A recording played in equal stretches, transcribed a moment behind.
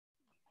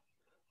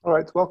All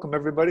right, welcome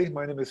everybody.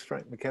 My name is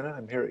Frank McKenna.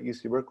 I'm here at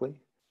UC Berkeley.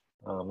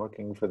 I'm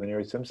working for the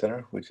NHERI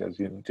SimCenter, which, as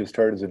you just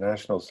heard, is a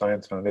National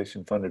Science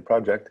Foundation funded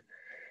project.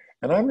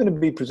 And I'm going to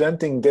be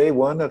presenting day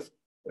one of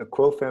a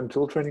quoFEM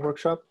tool training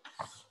workshop.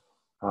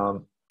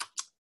 So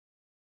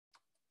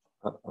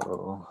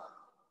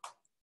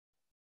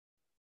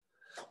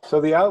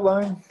the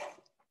outline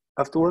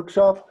of the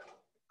workshop,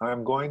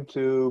 I'm going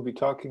to be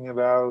talking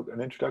about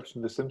an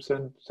introduction to the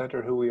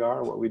SimCenter, who we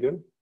are, what we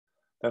do.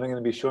 Then I'm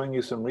going to be showing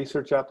you some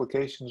research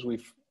applications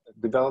we've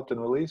developed and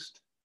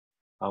released.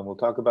 We'll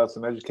talk about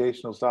some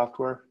educational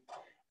software.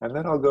 And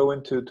then I'll go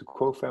into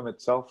quoFEM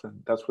itself,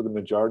 and that's where the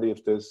majority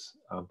of this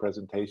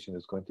presentation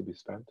is going to be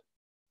spent.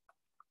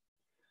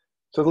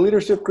 So the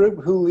leadership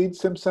group, who leads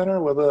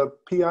SimCenter? Well, the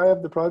PI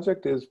of the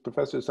project is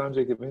Professor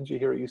Sanjay Govinji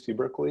here at UC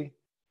Berkeley.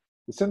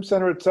 The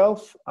SimCenter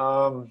itself,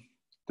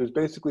 there's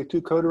basically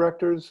two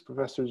co-directors.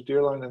 Professors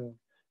Dearline and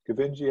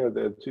Govinji are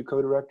the two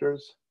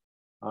co-directors.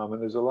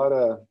 And there's a lot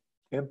of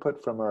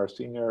input from our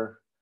senior,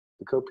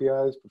 the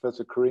co-PIs,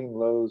 Professor Kareem,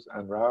 Lowe's,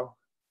 and Rao.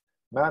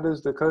 Matt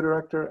is the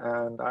co-director,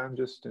 and I'm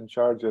just in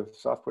charge of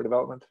software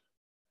development.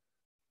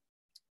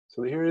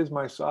 So here is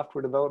my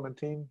software development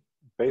team,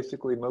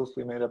 basically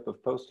mostly made up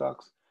of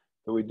postdocs,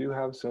 but we do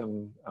have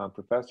some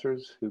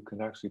professors who can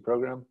actually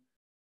program.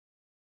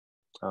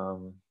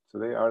 So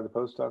they are the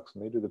postdocs,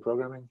 and they do the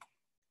programming.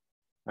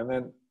 And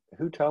then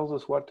who tells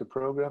us what to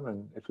program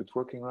and if it's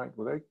working right?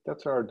 Well,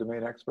 that's our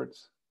domain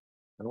experts.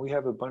 And we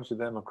have a bunch of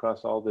them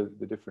across all the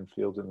different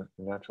fields in the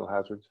natural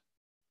hazards.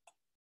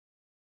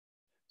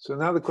 So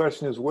now the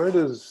question is, where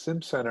does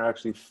SimCenter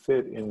actually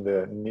fit in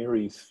the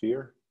NHERI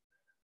sphere?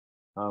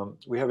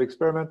 We have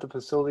experimental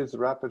facilities, the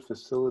rapid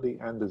facility,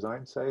 and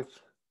DesignSafe.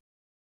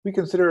 We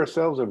consider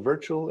ourselves a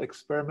virtual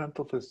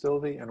experimental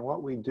facility, and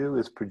what we do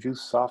is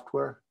produce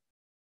software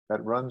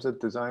that runs at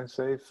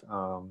DesignSafe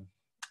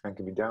and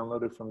can be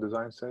downloaded from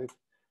DesignSafe.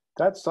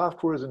 That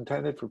software is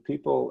intended for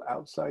people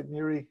outside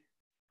NHERI,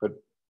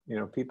 but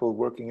people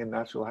working in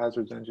natural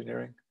hazards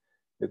engineering.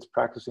 It's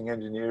practicing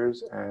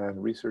engineers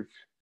and research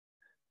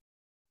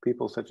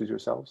people such as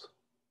yourselves.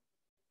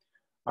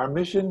 Our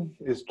mission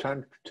is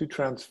to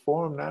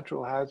transform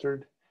natural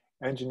hazard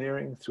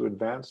engineering through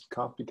advanced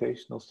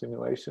computational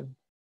simulation.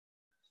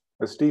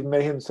 As Steve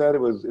Mahan said,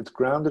 it's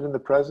grounded in the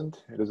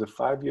present. It is a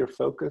 5-year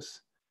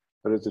focus,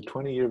 but it's a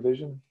 20-year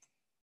vision.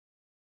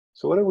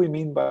 So what do we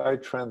mean by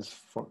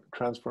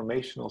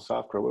transformational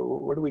software?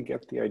 Where do we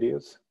get the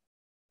ideas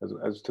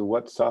as to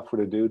what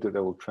software to do that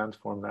will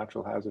transform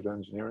natural hazard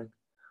engineering?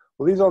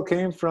 Well, these all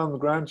came from the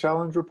Grand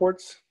Challenge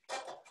reports.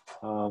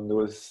 There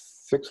was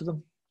 6 of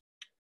them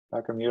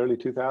back in the early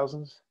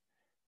 2000s.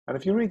 And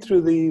if you read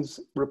through these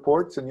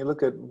reports and you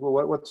look at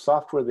what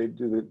software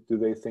do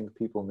they think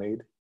people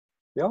need,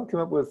 they all came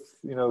up with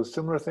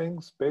similar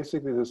things.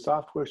 Basically, the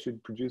software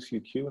should produce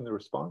UQ in the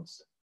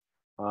response.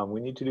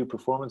 We need to do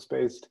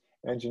performance-based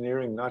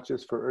engineering, not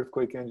just for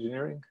earthquake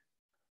engineering.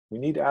 We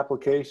need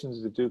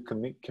applications that do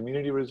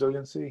community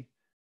resiliency,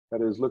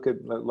 that is, look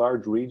at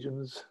large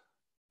regions.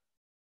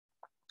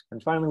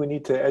 And finally, we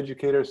need to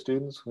educate our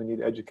students. We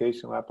need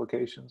educational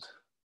applications.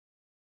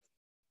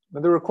 Now,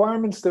 the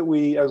requirements that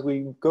as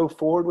we go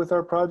forward with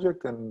our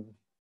project and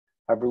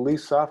have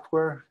released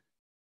software,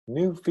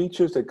 new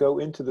features that go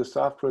into the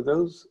software,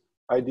 those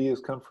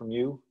ideas come from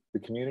you, the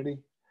community.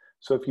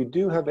 So if you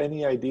do have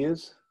any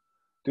ideas,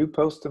 do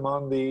post them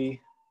on the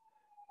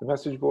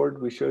message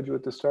board we showed you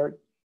at the start.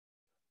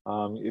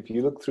 If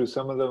you look through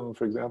some of them,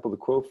 for example, the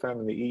quoFEM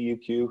and the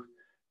EUQ,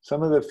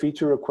 some of the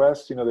feature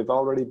requests, they've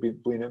already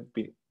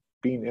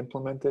been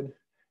implemented,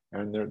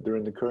 and they're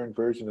in the current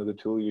version of the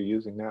tool you're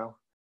using now.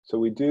 So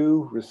we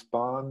do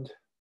respond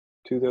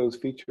to those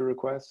feature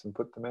requests and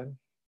put them in.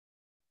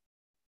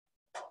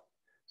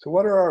 So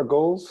what are our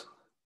goals?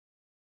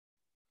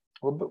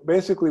 Well,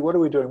 basically, what are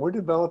we doing? We're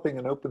developing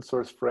an open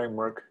source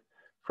framework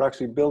for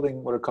actually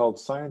building what are called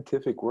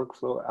scientific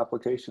workflow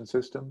application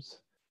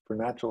systems for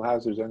natural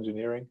hazards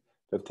engineering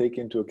that take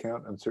into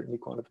account uncertainty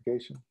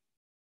quantification.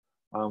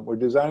 We're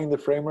designing the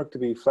framework to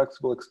be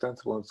flexible,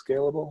 extensible, and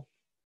scalable.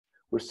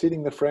 We're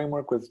seeding the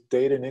framework with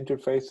data and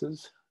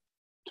interfaces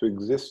to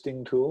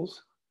existing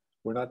tools.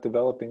 We're not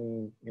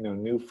developing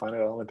new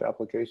finite element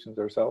applications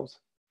ourselves.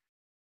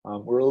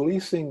 We're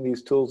releasing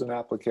these tools and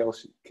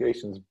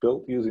applications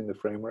built using the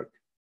framework.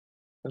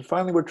 And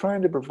finally, we're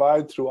trying to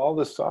provide through all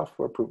the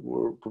software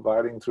we're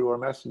providing through our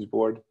message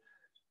board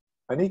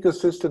an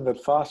ecosystem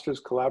that fosters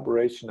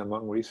collaboration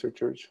among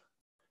researchers.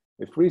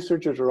 If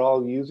researchers are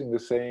all using the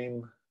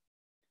same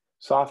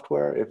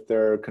software, if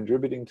they're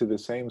contributing to the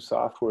same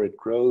software, it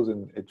grows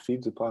and it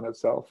feeds upon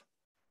itself.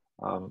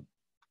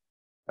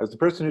 As the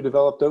person who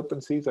developed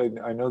OpenSEES,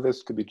 I know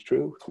this to be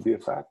true, to be a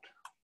fact.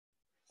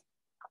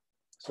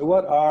 So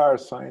what are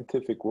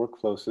scientific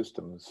workflow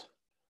systems?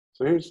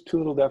 So here's 2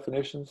 little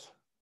definitions.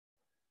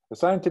 A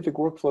scientific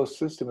workflow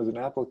system is an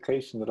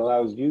application that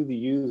allows you, the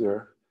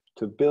user,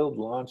 to build,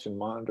 launch, and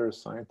monitor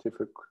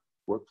scientific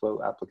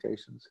workflow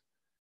applications.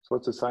 So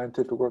what's a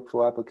scientific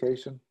workflow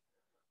application?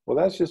 Well,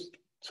 that's just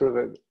sort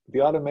of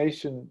the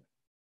automation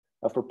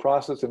of a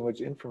process in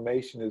which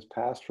information is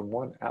passed from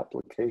one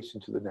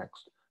application to the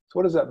next. So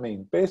what does that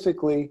mean?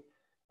 Basically,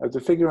 as the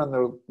figure on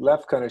the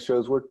left kind of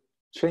shows, we're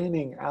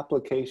chaining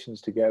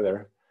applications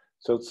together.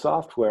 So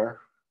software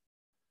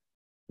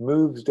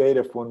moves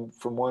data from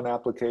one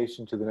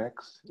application to the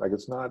next. Like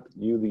it's not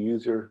you, the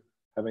user,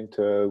 having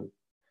to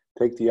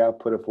take the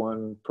output of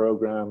one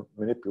program,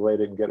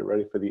 manipulate it, and get it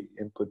ready for the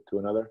input to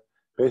another.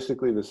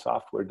 Basically, the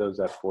software does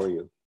that for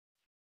you.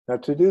 Now,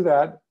 to do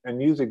that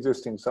and use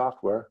existing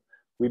software,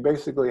 we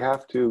basically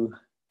have to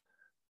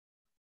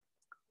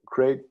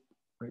create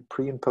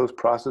pre and post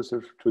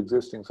processors to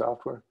existing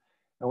software.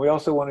 And we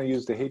also want to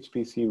use the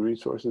HPC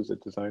resources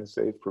that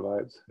DesignSafe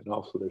provides, and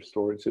also their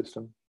storage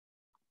system.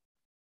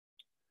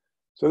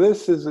 So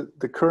this is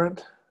the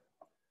current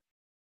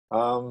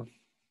SimCenter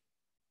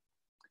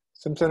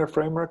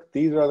framework.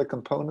 These are the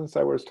components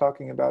I was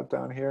talking about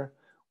down here.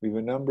 We have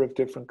a number of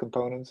different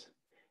components.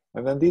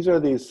 And then these are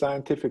these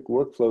scientific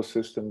workflow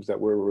systems that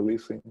we're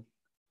releasing.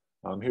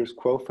 Here's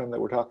quoFEM that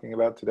we're talking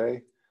about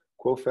today.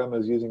 quoFEM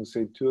is using,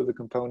 say, two of the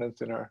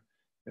components in our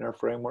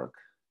framework.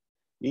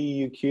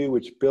 EEUQ,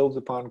 which builds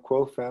upon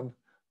quoFEM,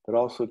 but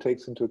also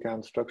takes into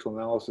account structural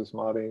analysis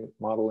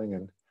modeling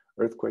and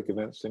earthquake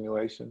event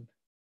simulation.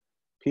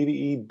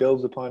 PVE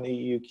builds upon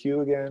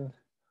EEUQ again,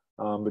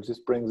 but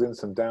just brings in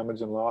some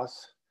damage and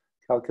loss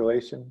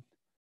calculation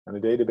and a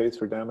database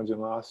for damage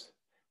and loss.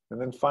 And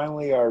then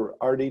finally, our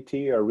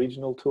RDT, our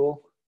regional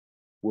tool,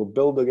 will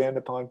build again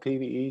upon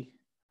PVE,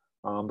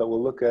 but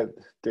we'll look at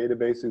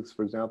databases,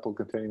 for example,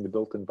 containing the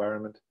built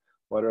environment.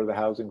 What are the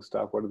housing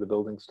stock? What are the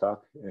building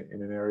stock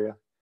in an area?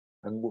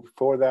 And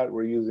for that,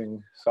 we're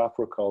using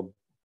software called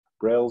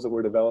Rails that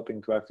we're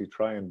developing to actually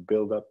try and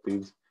build up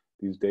these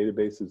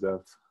databases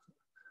of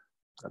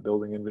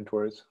building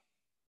inventories.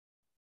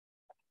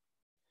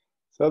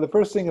 So the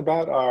first thing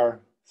about our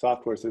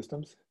software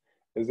systems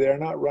is they are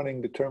not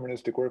running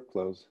deterministic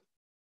workflows.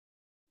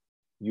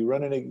 You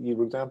run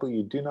for example,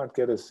 you do not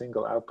get a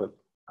single output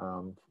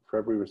for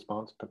every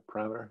response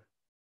parameter.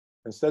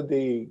 Instead,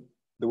 the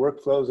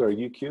workflows are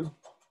UQ.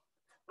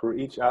 For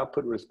each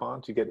output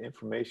response, you get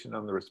information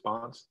on the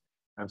response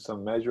and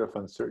some measure of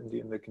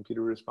uncertainty in the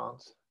computer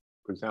response.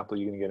 For example,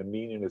 you're going to get a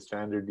mean and a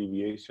standard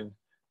deviation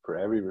for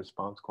every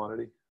response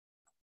quantity.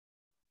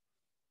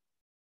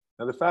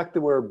 Now, the fact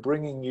that we're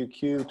bringing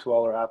UQ to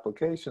all our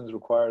applications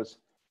requires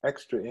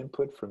extra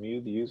input from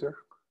you, the user.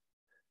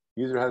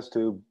 The user has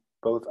to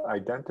both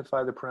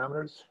identify the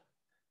parameters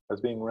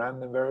as being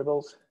random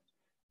variables,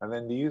 and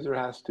then the user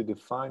has to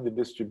define the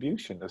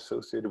distribution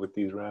associated with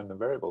these random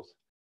variables.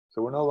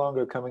 So we're no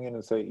longer coming in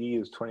and say E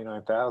is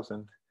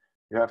 29,000.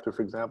 You have to,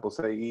 for example,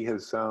 say E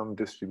has some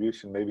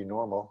distribution, maybe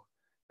normal.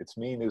 Its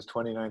mean is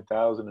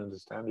 29,000 and the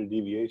standard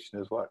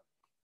deviation is what?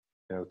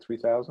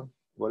 3,000,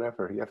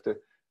 whatever. You have to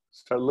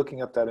start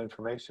looking up that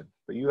information,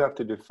 but you have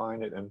to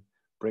define it and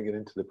bring it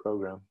into the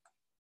program.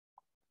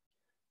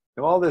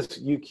 Now all this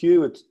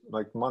UQ, it's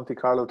like Monte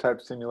Carlo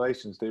type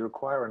simulations, they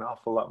require an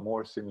awful lot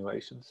more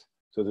simulations.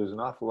 So there's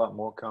an awful lot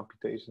more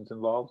computations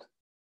involved.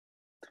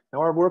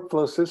 Now our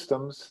workflow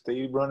systems,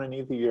 they run in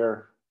either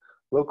your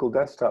local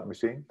desktop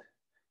machine,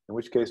 in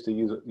which case they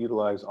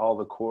utilize all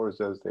the cores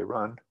as they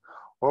run,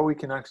 or we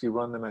can actually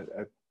run them at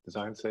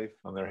DesignSafe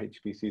on their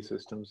HPC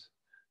systems,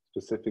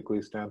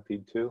 specifically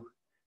Stampede 2,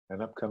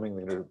 and upcoming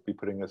they're going to be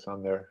putting this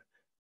on their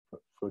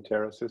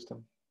Frontera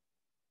system.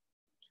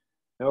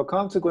 Now, a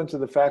consequence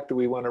of the fact that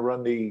we want to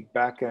run the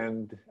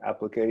backend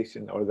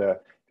application or the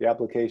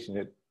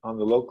application on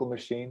the local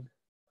machine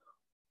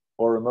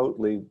or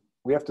remotely,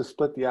 we have to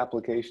split the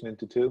application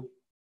into two.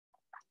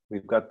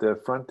 We've got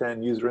the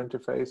front-end user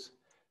interface,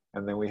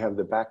 and then we have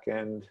the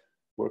back-end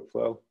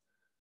workflow.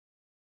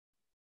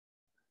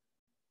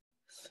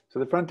 So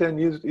the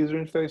front-end user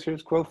interface,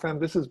 here's quoFEM.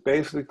 This is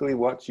basically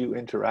what you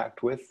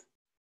interact with.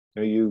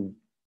 You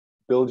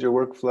build your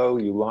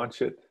workflow, you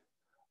launch it,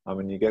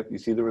 and you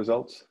see the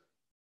results.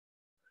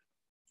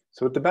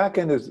 So at the back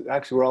end is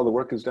actually where all the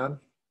work is done.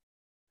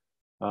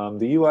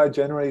 The UI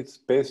generates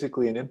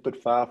basically an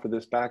input file for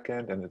this back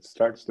end, and it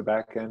starts the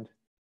back end,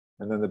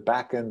 and then the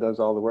back end does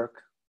all the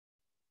work.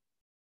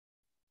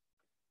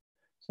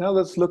 So now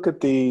let's look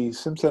at the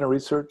SimCenter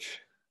research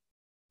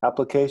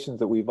applications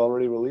that we've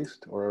already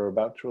released or are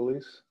about to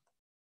release.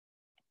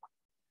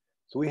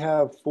 So we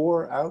have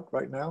 4 out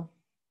right now.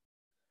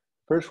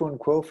 First one,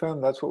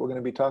 quoFEM, that's what we're going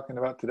to be talking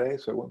about today,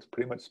 so I won't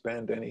pretty much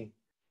spend any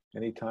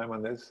time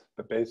on this,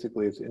 but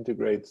basically it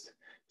integrates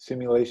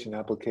simulation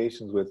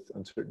applications with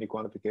uncertainty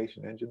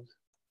quantification engines.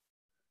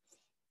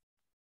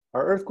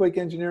 Our earthquake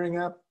engineering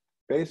app,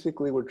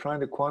 basically we're trying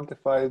to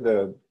quantify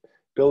the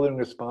building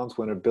response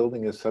when a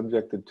building is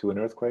subjected to an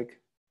earthquake.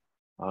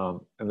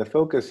 And the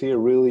focus here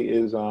really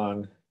is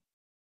on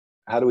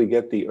how do we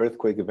get the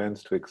earthquake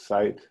events to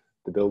excite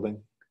the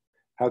building?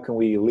 How can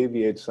we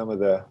alleviate some of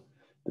the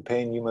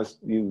pain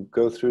you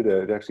go through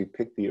to actually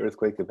pick the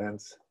earthquake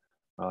events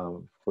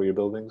for your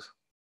buildings?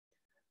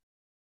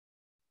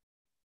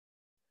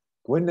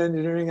 Wind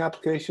engineering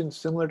applications,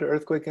 similar to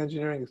earthquake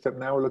engineering, except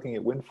now we're looking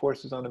at wind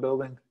forces on a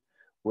building.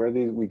 Where are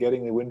we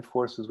getting the wind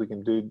forces? We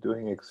can do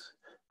doing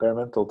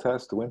experimental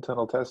tests, the wind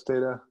tunnel test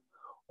data,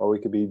 or we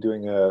could be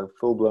doing a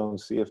full-blown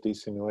CFD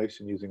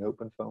simulation using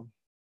OpenFOAM.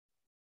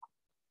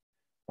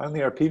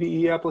 Finally, our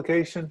PVE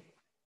application.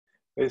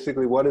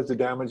 Basically, what is the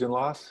damage and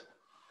loss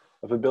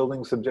of a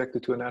building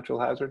subjected to a natural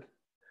hazard?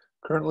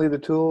 Currently, the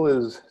tool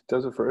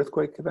does it for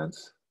earthquake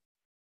events.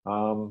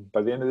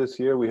 By the end of this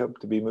year, we hope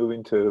to be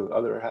moving to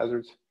other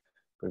hazards,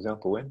 for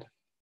example, wind,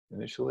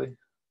 initially.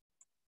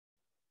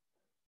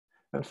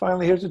 And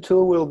finally, here's a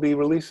tool we'll be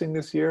releasing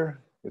this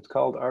year. It's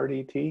called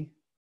RDT.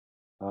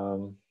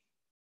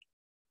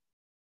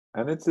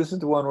 And this is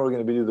the one where we're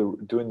going to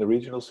be doing the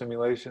regional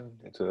simulation.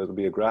 It'll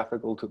be a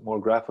more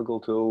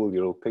graphical tool.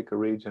 You'll pick a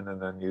region, and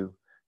then you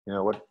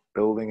know, what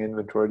building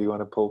inventory do you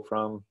want to pull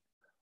from?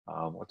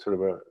 What sort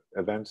of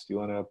events do you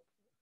want to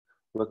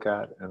look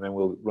at? And then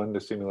we'll run the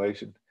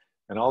simulation.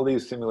 And all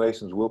these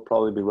simulations will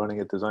probably be running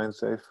at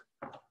DesignSafe,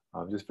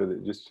 just for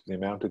the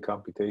amount of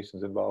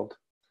computations involved.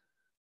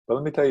 But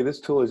let me tell you,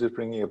 this tool is just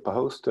bringing up a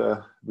host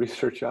of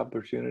research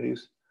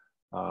opportunities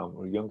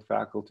where young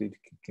faculty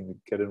can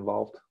get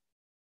involved.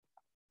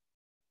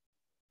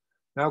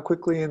 Now,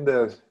 quickly in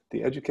the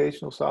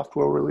educational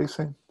software we're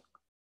releasing.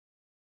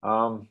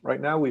 Right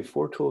now, we have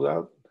 4 tools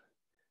out: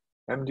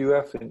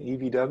 MDUF and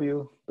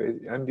EVW.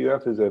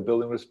 MDUF is a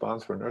building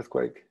response for an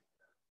earthquake.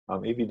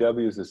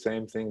 EVW is the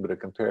same thing, but it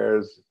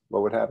compares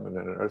what would happen in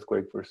an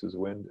earthquake versus a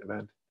wind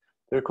event.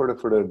 They're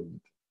for the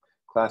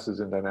classes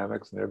in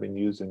dynamics, and they're being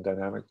used in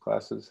dynamic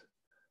classes.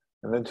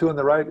 And then 2 on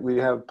the right, we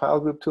have Pile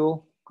Group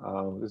tool.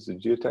 This is a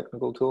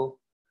geotechnical tool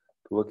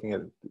for looking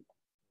at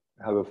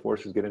how the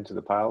forces get into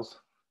the piles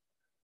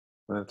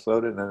when it's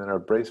loaded. And then our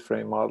brace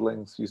frame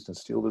modeling is used in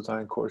steel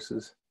design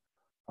courses.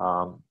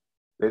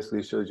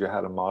 Basically shows you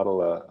how to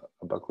model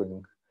a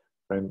buckling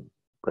frame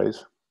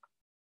brace.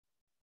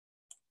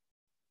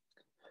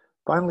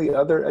 Finally,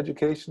 other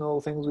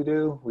educational things we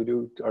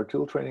do our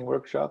tool training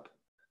workshop,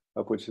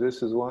 of which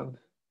this is one.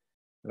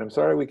 And I'm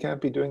sorry we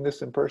can't be doing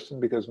this in person,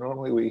 because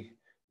normally we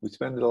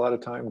spend a lot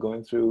of time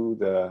going through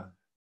the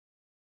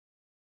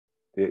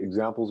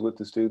examples with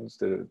the students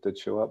that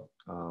show up.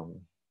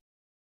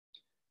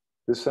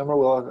 This summer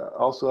we'll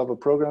also have a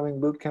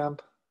programming boot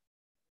camp.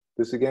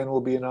 This again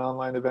will be an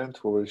online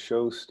event where we'll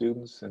show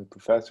students and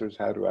professors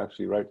how to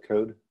actually write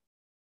code.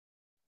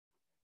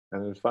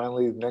 And then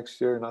finally,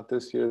 next year, not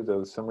this year,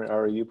 the summer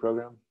REU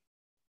program.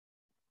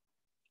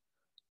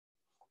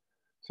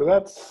 So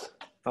that's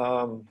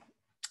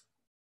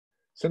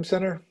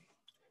SimCenter.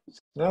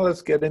 Now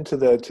let's get into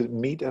the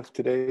meat of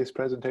today's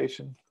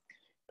presentation.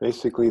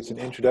 Basically, it's an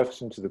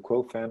introduction to the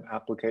quoFEM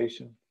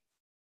application.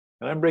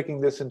 And I'm breaking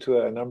this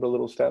into a number of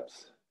little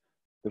steps.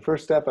 The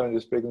first step, I'm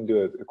just going to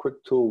do a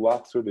quick tool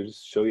walkthrough to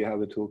just show you how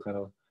the tool kind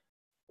of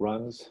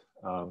runs.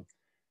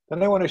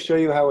 Then I want to show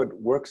you how it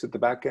works at the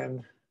back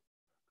end.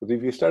 Because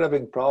if you start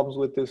having problems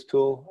with this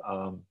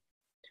tool,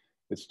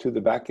 it's to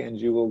the back end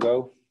you will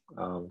go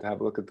to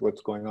have a look at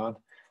what's going on.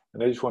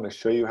 And I just want to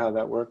show you how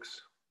that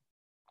works.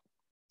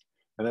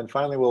 And then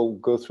finally, we'll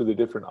go through the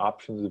different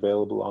options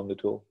available on the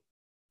tool.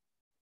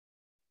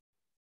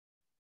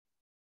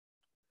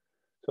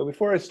 So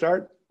before I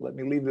start, let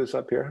me leave this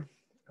up here.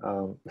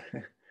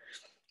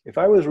 If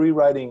I was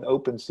rewriting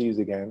OpenSEES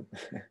again,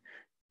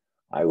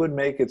 I would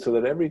make it so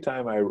that every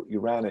time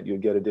you ran it,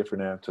 you'd get a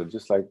different answer,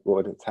 just like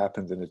what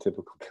happens in a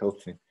typical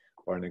building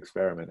or an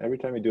experiment. Every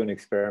time you do an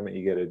experiment,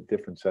 you get a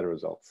different set of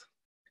results.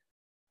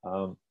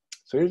 So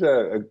here's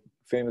a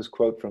famous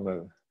quote from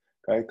a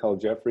guy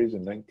called Jeffries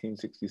in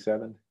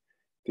 1967.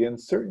 "The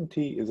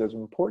uncertainty is as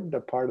important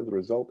a part of the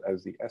result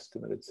as the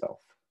estimate itself.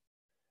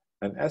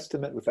 An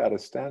estimate without a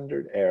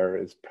standard error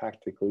is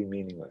practically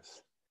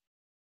meaningless."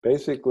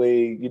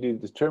 Basically, you do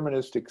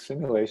deterministic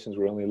simulations.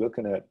 We're only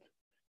looking at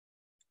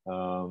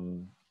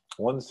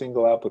one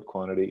single output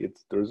quantity.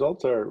 The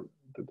results they're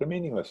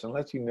meaningless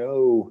unless you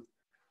know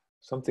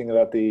something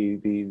about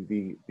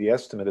the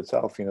estimate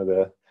itself. You know,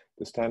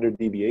 the standard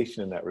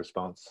deviation in that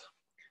response.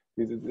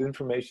 This is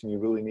information you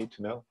really need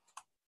to know.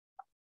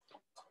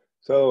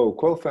 So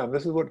quoFEM,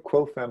 this is what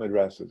quoFEM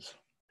addresses.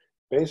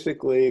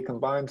 Basically, it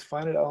combines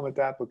finite element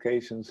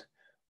applications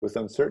with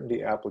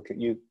uncertainty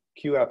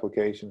Q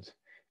applications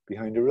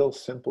behind a real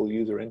simple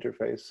user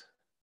interface.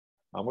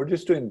 We're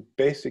just doing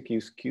basic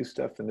Q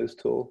stuff in this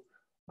tool.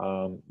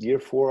 Year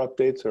 4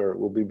 updates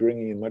will be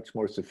bringing in much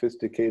more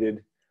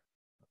sophisticated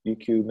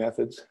EQ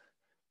methods.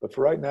 But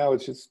for right now,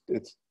 it's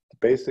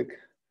basic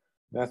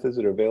methods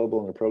that are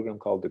available in a program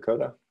called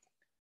Dakota.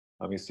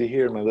 You see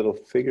here my little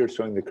figure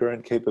showing the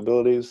current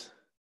capabilities.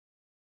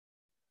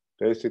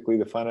 Basically,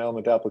 the finite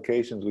element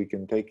applications we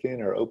can take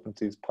in are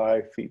OpenSEES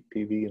Pi,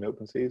 FEAPpv, and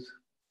OpenSEES.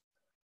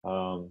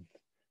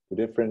 The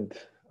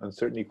different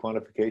uncertainty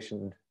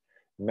quantification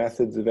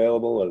methods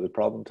available are the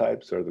problem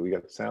types, or we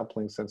got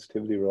sampling,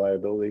 sensitivity,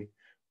 reliability,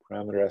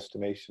 parameter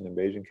estimation, and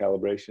Bayesian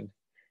calibration.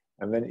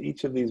 And then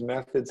each of these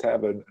methods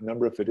have a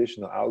number of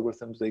additional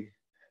algorithms the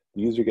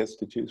user gets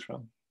to choose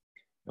from.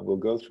 And we'll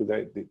go through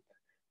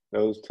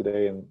those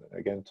today and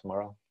again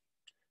tomorrow.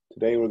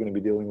 Today we're going to be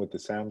dealing with the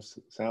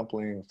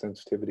sampling,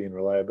 sensitivity, and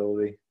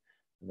reliability.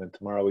 And then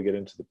tomorrow we get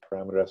into the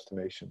parameter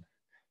estimation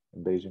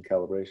and Bayesian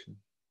calibration.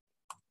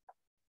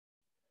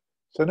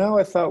 So now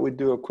I thought we'd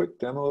do a quick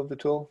demo of the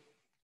tool.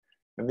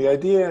 And the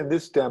idea in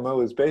this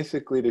demo is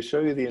basically to show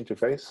you the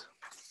interface.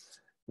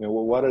 You know,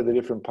 well, what are the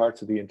different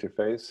parts of the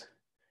interface?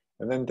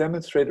 And then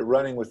demonstrate it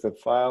running with the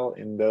file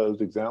in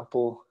those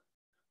example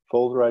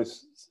folder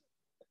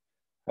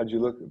how'd you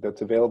look,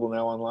 that's available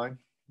now online.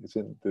 It's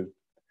in the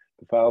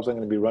files I'm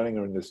going to be running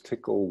are in this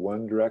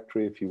TICL1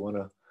 directory if you want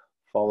to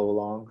follow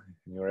along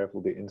and you're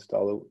able to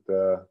install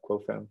the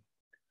quoFEM.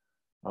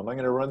 I'm going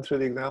to run through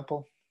the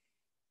example.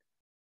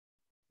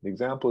 The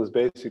example is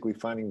basically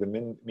finding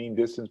the mean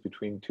distance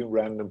between two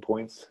random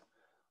points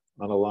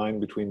on a line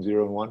between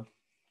 0 and 1.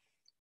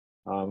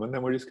 And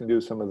then we're just going to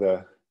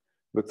do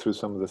look through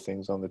some of the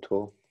things on the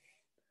tool.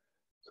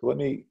 So let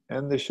me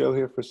end the show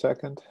here for a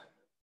second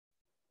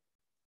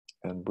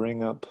and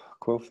bring up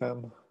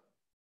quoFEM.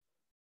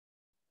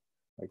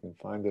 I can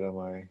find it on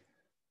my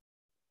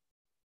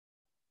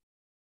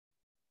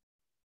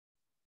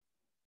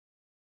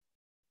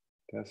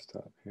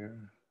desktop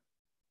here.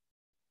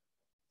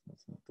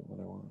 That's not the one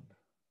I want.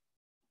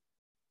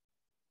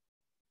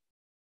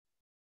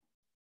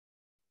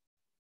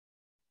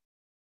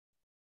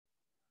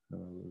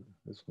 Oh,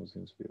 this one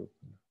seems to be open.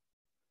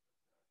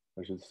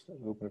 I should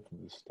open it from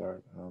the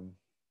start.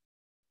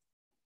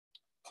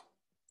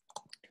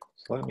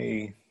 So let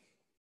me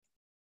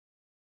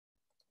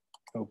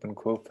open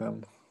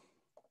quoFEM.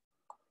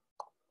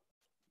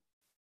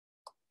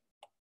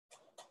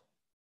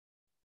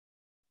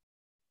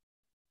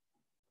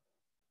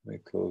 Let me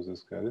close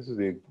this guy. This is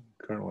the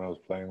current one I was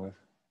playing with.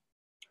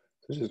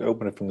 So just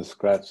open it from the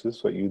scratch. This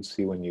is what you'd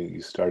see when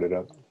you start it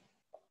up.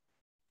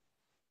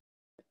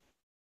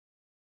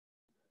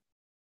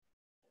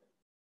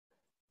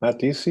 Matt,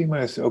 do you see my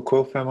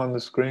quoFEM on the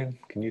screen?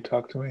 Can you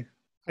talk to me?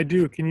 I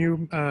do. Can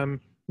you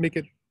make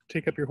it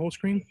take up your whole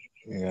screen?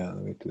 Yeah,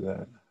 let me do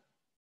that.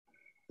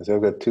 So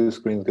I've got two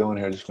screens going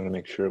here. I just want to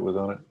make sure it was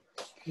on it.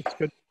 That's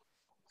good.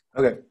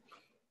 Okay.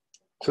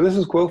 So this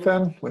is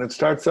quoFEM when it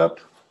starts up.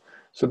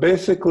 So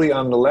basically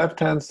on the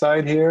left-hand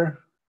side here,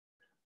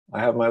 I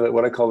have my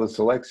what I call the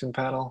selection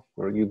panel,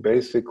 where you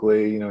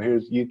basically, you know,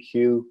 here's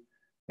UQ,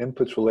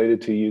 inputs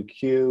related to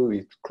UQ.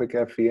 You click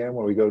FEM,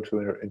 where we go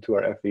into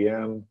our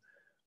FEM.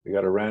 We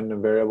got a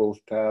random variables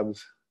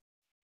tabs,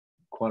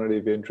 quantity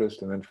of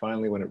interest, and then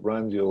finally when it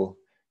runs, it'll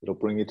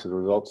bring you to the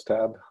results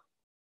tab.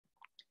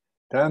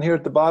 Down here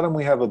at the bottom,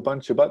 we have a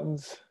bunch of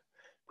buttons.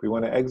 If we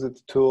want to exit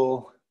the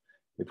tool,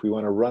 if we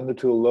want to run the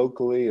tool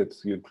locally,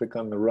 you'd click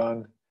on the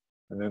run,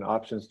 and then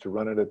options to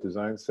run it at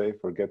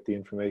DesignSafe or get the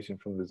information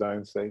from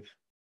DesignSafe.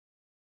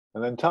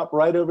 And then top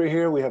right over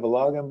here, we have a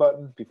login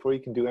button. Before you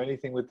can do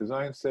anything with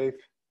DesignSafe,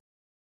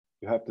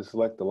 you have to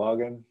select the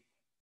login.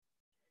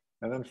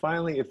 And then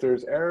finally, if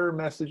there's error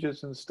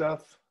messages and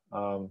stuff,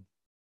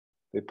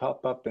 they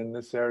pop up in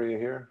this area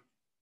here,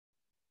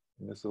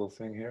 in this little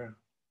thing here.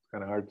 It's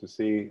kind of hard to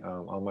see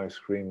on my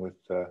screen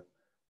with the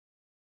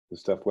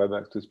stuff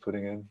WebEx is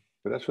putting in,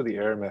 but that's where the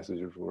error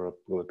messages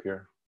will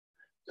appear.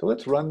 So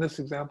let's run this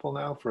example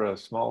now for a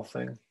small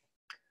thing.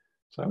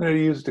 So I'm going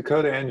to use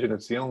Dakota engine.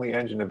 It's the only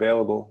engine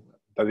available.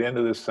 By the end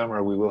of this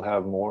summer, we will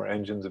have more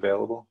engines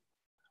available.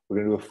 We're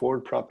going to do a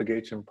forward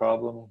propagation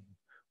problem.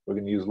 We're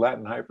going to use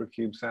Latin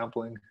hypercube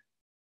sampling.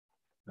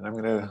 And I'm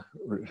going to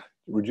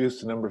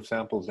reduce the number of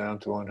samples down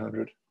to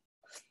 100.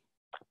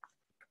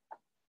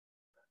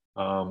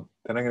 Then I'm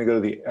going to go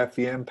to the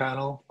FEM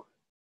panel.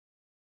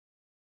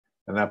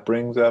 And that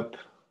brings up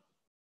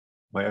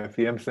my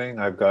FEM thing.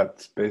 I've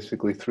got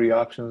basically three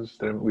options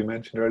that we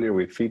mentioned earlier.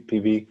 We have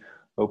FEAPpv,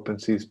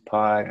 OpenSEES,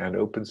 Pi, and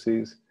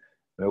OpenSEES.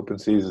 And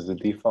OpenSEES is the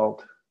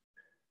default.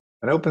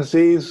 And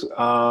OpenSEES,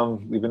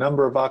 we have a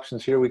number of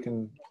options here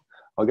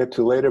I'll get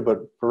to later,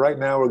 but for right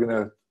now, we're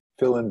going to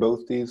fill in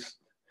both these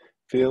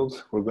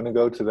fields. We're going to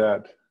go to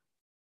that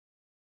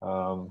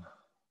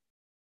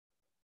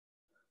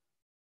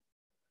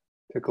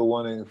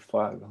TICL1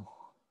 file.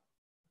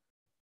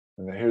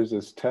 And then here's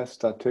this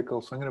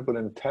test.tickle. So I'm going to put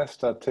in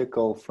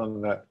test.tickle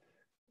from that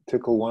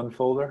TICL1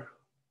 folder.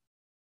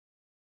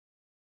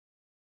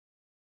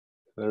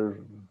 There,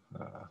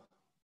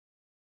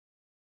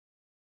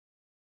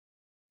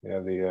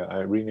 yeah, I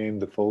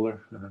renamed the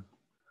folder.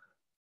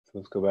 So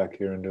let's go back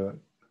here and do it.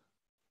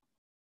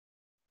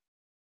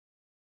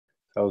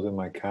 That was in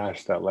my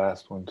cache, that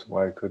last one, so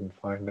why I couldn't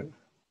find it.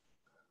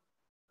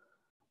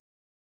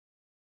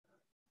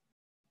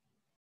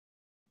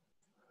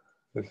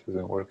 This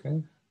isn't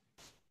working.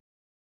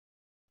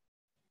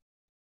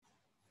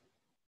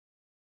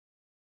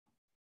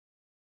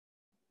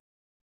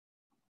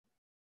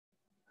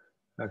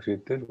 Actually,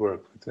 it did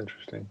work. It's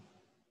interesting.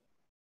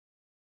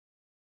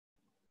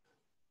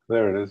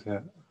 There it is, yeah.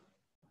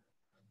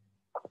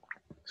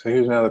 So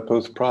here's now the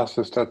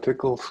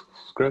postprocess.tickle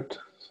script.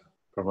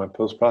 For my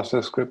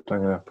postprocess script,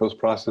 I'm going to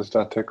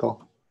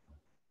postprocess.tickle.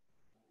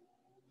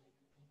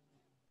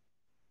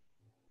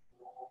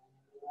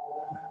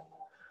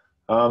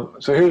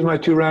 So here's my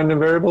two random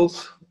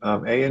variables.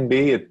 A and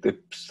B, it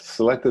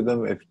selected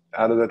them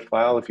out of that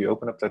file. If you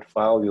open up that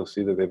file, you'll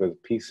see that they have a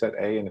p set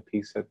A and a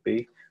p set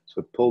B.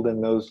 So it pulled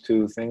in those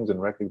two things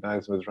and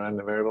recognized them as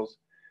random variables.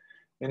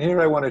 And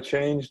here I want to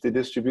change the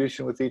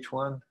distribution with each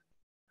one.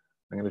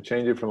 I'm going to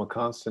change it from a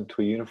constant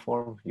to a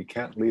uniform. You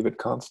can't leave it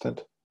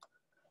constant.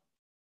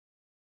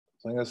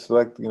 So I'm going to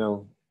select,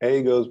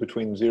 A goes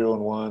between 0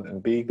 and 1,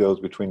 and B goes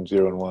between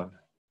 0 and 1.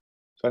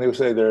 So I'm going to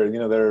say they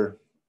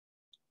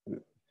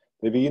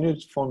have a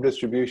uniform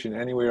distribution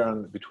anywhere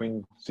on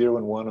between 0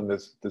 and 1 on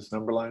this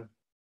number line.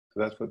 So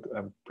that's what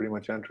I'm pretty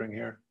much entering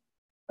here.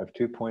 I have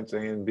 2 points A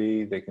and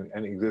B. They can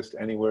exist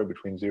anywhere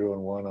between 0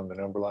 and 1 on the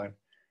number line,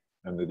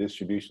 and the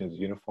distribution is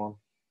uniform.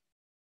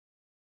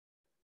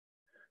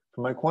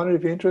 For my quantity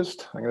of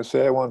interest, I'm going to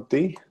say I want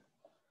D,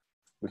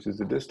 which is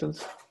the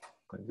distance.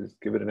 I just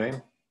give it a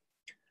name.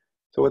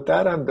 So with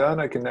that, I'm done.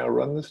 I can now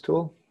run this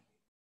tool.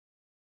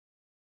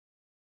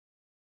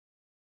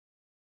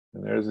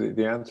 And there's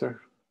the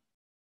answer.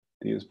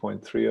 D is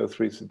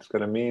 0.303. So it's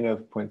got a mean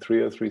of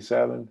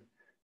 0.3037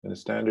 and a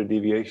standard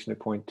deviation of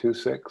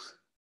 0.26.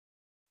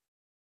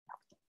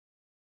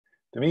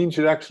 The mean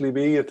should actually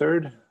be a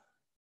third.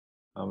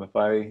 If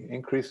I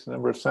increase the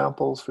number of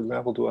samples, for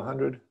example, to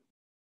 100,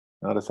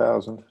 not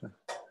 1,000,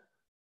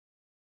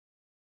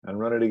 and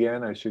run it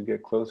again, I should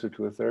get closer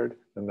to a third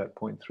than that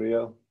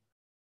 0.30.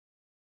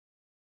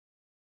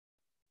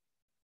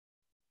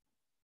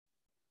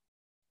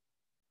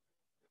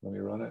 Let me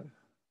run it.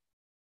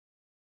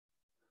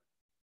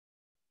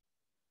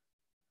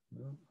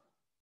 No.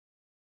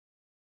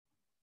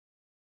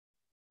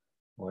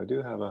 Well, I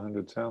do have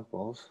 100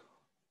 samples.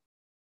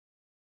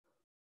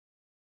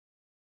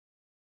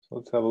 So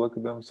let's have a look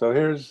at them. So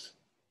here's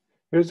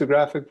the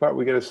graphic part.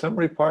 We get a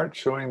summary part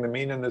showing the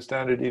mean and the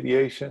standard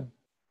deviation.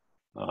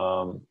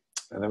 And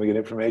then we get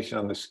information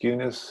on the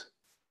skewness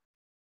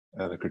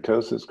and the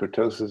kurtosis.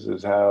 Kurtosis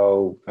is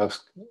how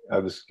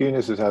the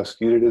skewness is how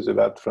skewed it is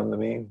from the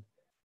mean.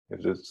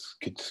 If the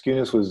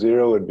skewness was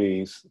 0, it'd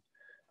be,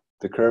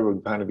 the curve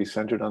would kind of be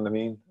centered on the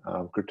mean.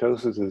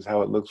 Kurtosis is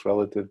how it looks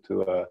relative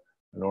to a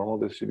normal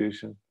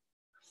distribution.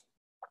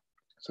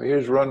 So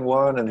here's run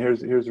 1, and here's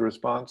the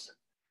response.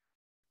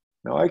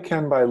 Now I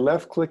can, by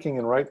left-clicking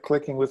and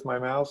right-clicking with my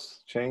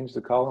mouse, change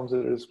the columns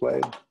that are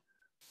displayed.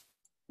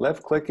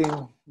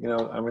 Left-clicking,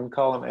 I'm in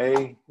column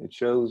A. It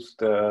shows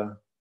the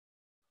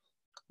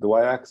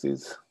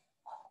y-axis.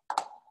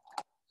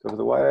 So for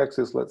the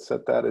y-axis, let's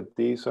set that at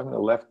D. So I'm going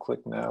to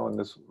left-click now in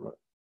this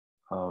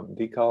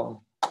D column.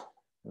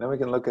 And then we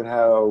can look at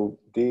how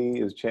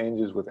D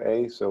changes with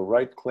A. So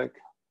right-click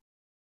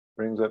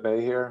brings up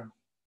A here.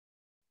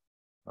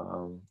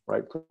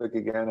 Right-click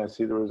again, I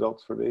see the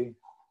results for B.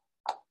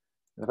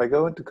 If I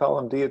go into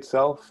column D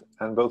itself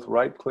and both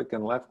right-click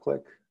and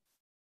left-click,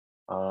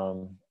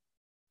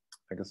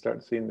 I can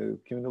start seeing the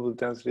cumulative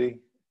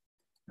density.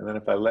 And then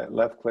if I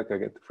left-click, I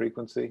get the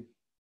frequency.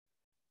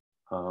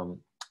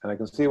 And I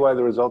can see why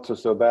the results are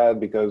so bad,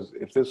 because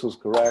if this was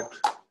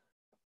correct,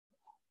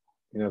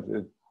 if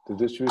the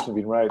distribution had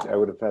been right, I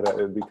would have had it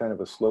would be kind of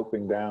a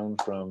sloping down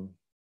from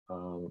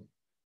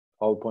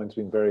all the points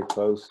being very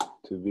close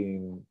to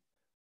being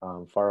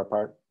far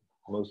apart.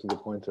 Most of the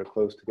points are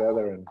close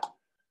together, and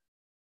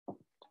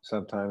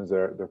sometimes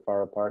they're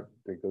far apart.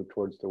 They go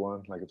towards the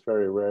 1. Like, it's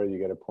very rare you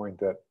get a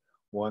point at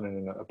 1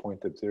 and a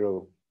point at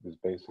 0 is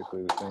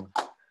basically the same.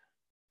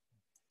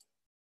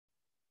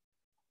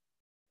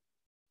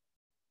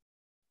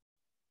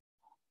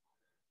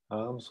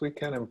 So we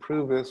can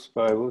improve this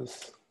by,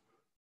 let's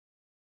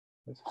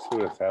see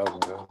what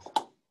 1,000 does.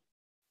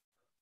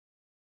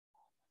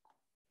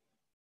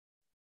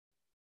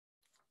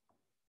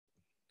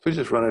 So we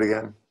just run it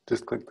again.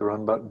 Just click the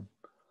run button.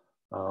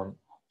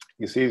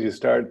 You see, as you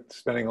start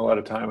spending a lot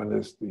of time on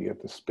this, you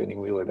get the spinning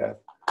wheel of death.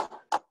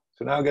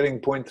 So now getting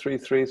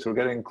 0.33, so we're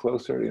getting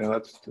closer.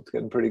 That's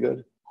getting pretty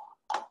good.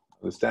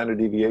 The standard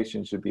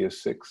deviation should be a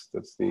 6.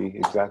 That's the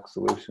exact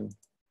solution.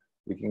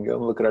 We can go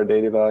and look at our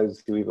data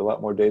values. We have a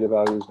lot more data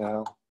values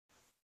now.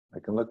 I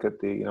can look at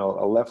the,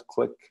 a left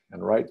click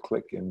and right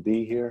click in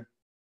D here.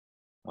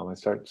 I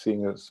start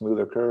seeing a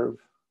smoother curve.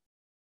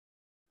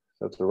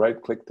 So it's a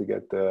right click to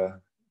get the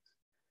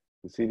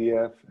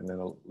CDF, and then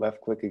a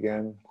left click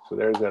again. So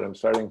there's that. I'm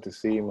starting to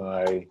see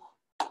my,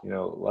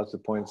 lots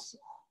of points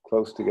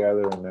close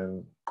together, and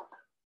then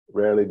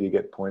rarely do you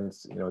get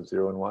points,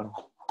 0 and 1.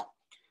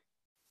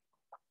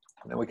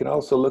 And then we can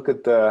also look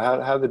at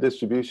how the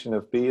distribution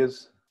of B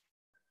is.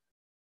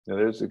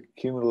 There's a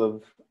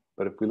cumulative,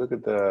 but if we look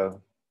at the,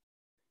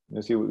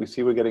 we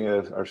see we're getting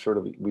our sort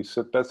of, we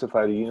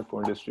specified a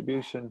uniform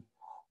distribution,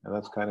 and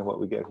that's kind of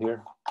what we get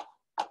here.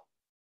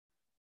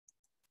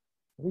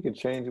 We can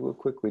change it. We'll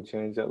quickly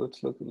change that.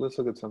 Let's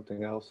look at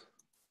something else.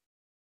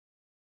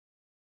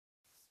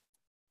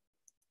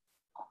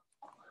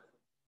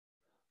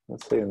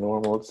 Let's say a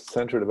normal. Let's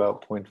center it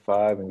about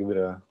 0.5 and give it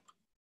a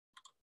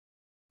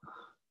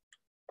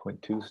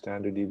 0.2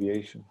 standard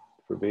deviation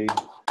for B,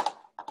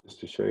 just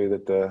to show you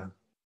that the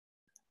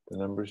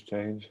numbers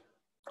change.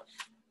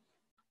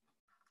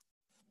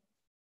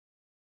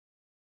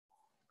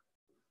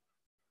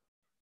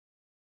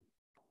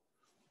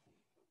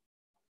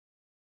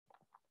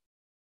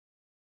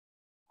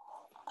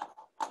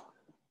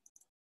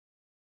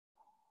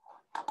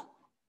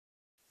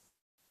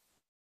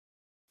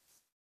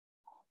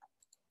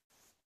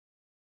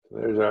 So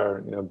there's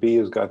our, B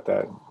has got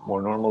that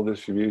more normal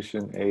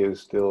distribution. A is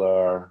still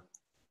our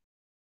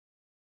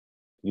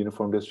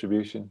uniform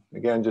distribution.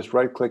 Again, just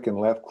right click and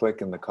left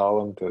click in the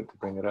column to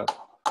bring it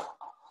up.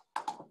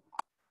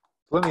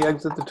 Let me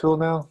exit the tool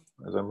now,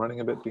 as I'm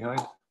running a bit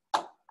behind.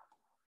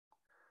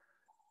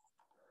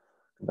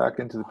 Back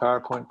into the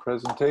PowerPoint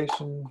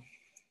presentation.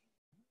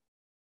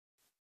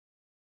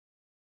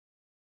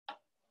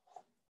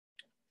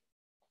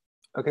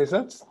 Okay,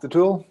 so that's the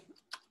tool.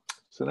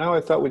 So now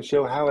I thought we'd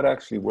show how it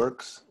actually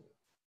works.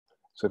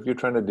 So if you're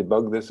trying to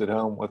debug this at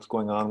home, what's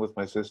going on with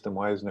my system?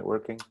 Why isn't it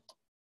working?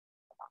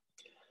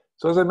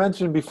 So as I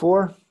mentioned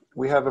before,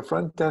 we have a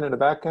front end and a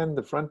back end.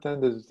 The front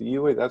end is the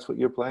UI. That's what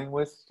you're playing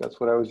with.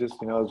 That's what I was just,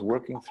 I was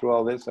working through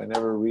all this. I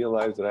never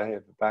realized that I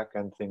have a back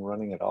end thing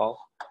running at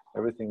all.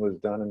 Everything was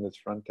done in this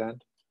front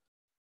end.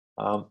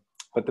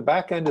 But the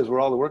back end is where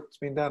all the work is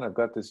being done. I've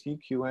got this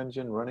UQ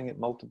engine, running it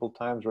multiple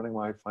times, running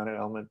my finite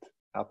element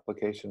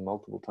application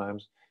multiple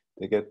times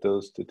to get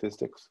those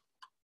statistics.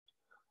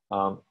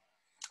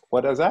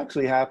 What is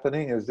actually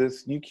happening is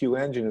this UQ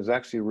engine is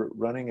actually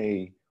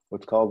running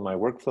what's called my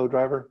workflow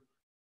driver,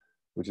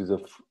 which is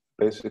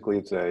basically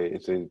it's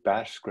a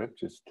bash script,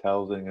 just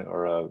telling it,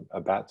 or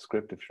a bat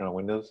script if you're on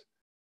Windows,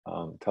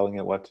 telling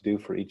it what to do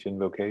for each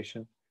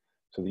invocation.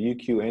 So the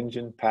UQ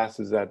engine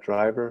passes that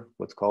driver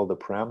what's called the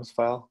params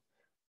file,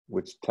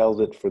 which tells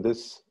it for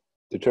this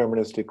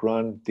deterministic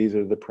run, these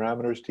are the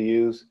parameters to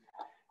use.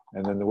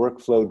 And then the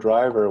workflow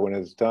driver, when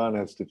it's done,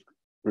 has to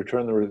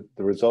return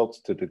the results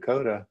to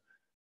Dakota,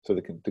 so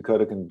that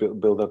Dakota can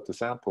build up the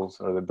samples,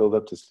 or they build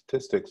up the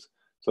statistics.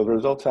 So the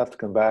results have to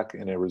come back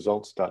in a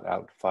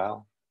results.out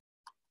file.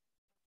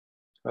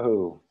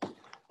 Oh,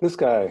 this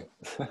guy.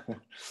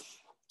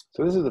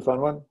 So this is the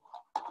fun one.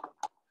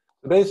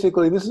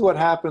 Basically, this is what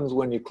happens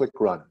when you click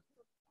run.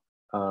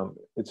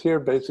 It's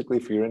here basically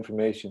for your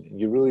information.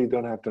 You really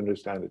don't have to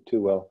understand it too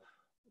well,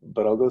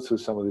 but I'll go through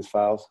some of these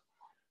files.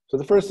 So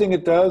the first thing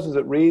it does is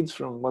it reads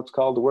from what's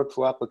called the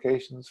workflow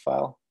applications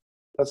file.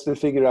 That's to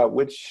figure out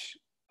which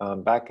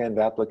back-end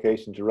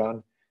application to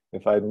run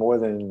if I had more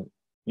than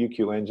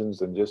UQ engines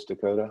than just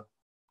Dakota.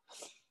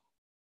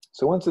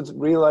 So once it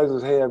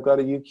realizes, hey, I've got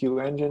a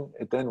UQ engine,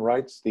 it then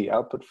writes the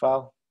output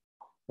file.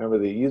 Remember,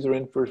 the user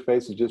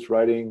interface is just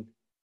writing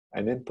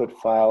an input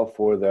file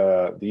for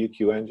the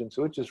UQ engine.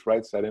 So it just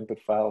writes that input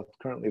file.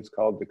 Currently, it's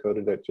called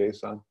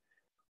Dakota.json.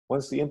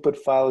 Once the input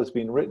file has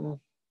been written,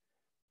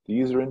 the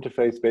user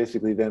interface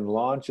basically then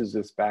launches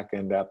this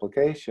back-end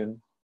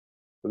application.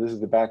 So this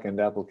is the back-end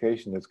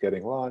application that's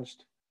getting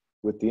launched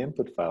with the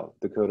input file,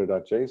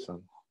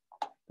 Dakota.json.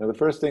 Now, the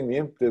first thing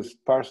this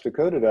parse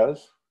Dakota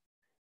does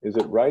is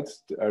it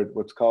writes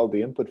what's called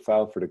the input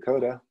file for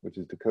Dakota, which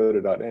is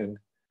Dakota.in,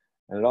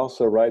 and it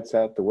also writes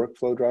out the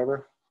workflow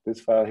driver, this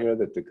file here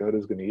that Dakota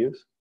is going to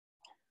use.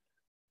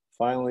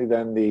 Finally,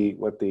 then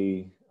what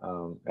the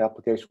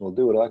application will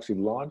do, it'll actually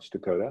launch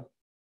Dakota.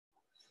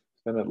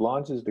 Then it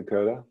launches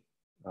Dakota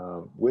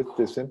with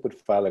this input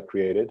file it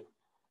created,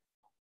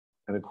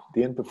 and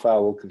the input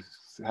file will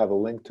have a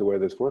link to where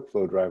this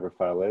workflow driver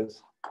file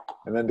is.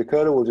 And then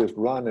Dakota will just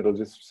run, it'll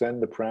just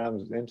send the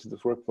params into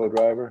this workflow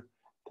driver,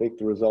 take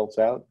the results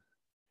out.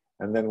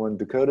 And then when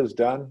Dakota's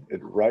done,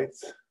 it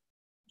writes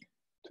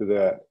to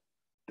the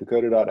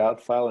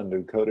Dakota.out file in the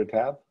Dakota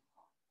tab.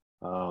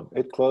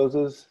 It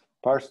closes,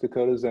 parse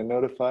Dakota is then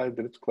notified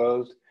that it's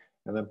closed,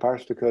 and then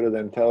parse Dakota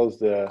then tells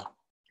the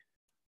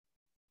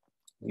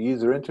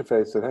user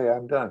interface that, hey,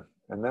 I'm done.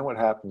 And then what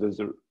happens is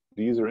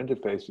the user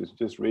interface is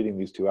just reading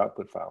these two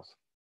output files.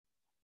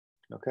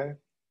 Okay?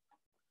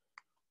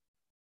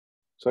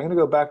 So I'm going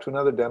to go back to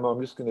another demo.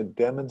 I'm just going to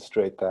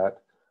demonstrate that.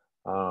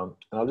 And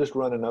I'll just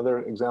run another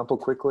example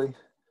quickly.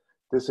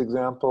 This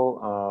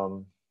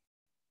example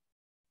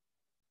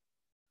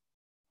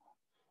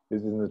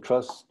is in the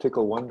trust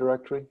tickle1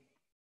 directory.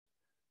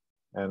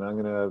 And I'm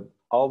going to,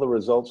 all the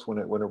results, when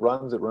it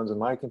runs on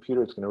my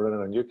computer, it's going to run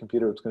it on your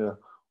computer. It's going to,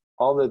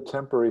 all the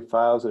temporary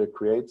files that it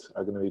creates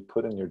are going to be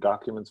put in your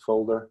documents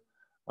folder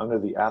under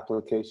the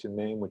application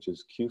name, which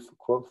is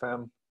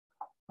quoFEM.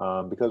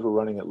 Because we're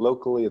running it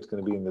locally, it's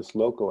going to be in this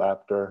local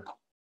appdir,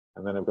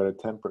 and then I've got a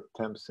temp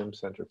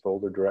SimCenter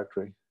folder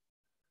directory.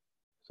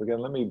 So again,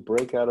 let me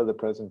break out of the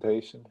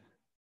presentation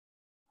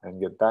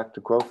and get back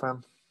to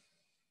quoFEM,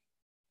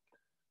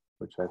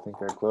 which I think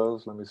I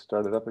closed. Let me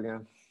start it up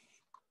again.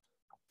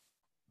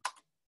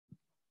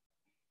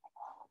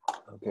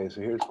 Okay,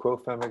 so here's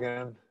quoFEM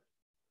again.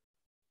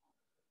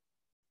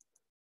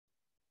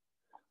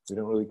 We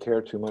don't really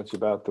care too much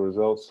about the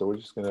results, so we're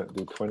just going to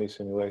do 20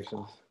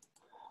 simulations,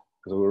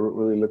 because we're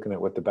really looking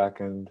at what the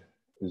backend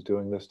is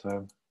doing this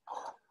time.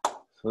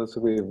 So let's see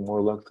if we have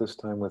more luck this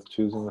time with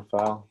choosing the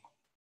file.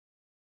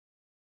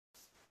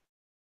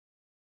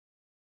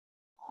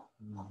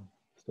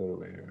 Let's do it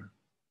over here.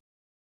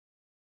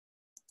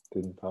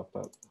 Didn't pop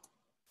up.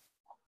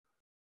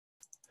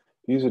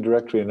 If you use a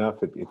directory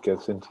enough, it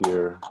gets into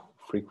your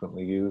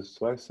frequently used.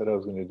 So I said I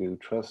was going to do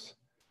trust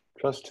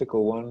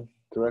tickle1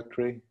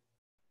 directory.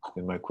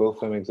 In my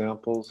quoFEM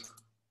examples,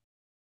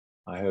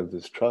 I have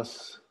this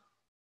trust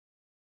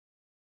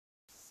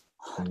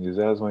and use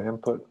that as my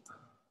input.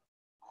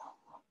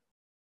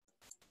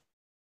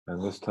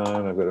 And this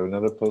time I've got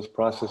another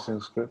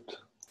post-processing script.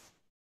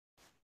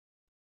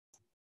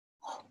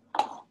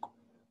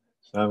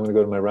 So now I'm going to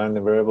go to my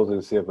random variables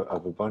and see if I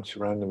have a bunch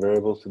of random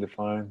variables to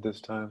define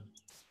this time.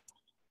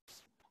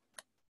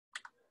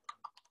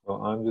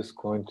 Well, I'm just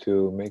going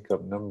to make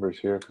up numbers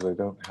here because I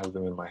don't have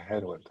them in my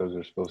head what those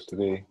are supposed to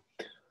be.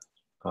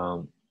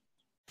 But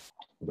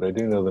I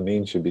do know the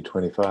mean should be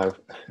 25.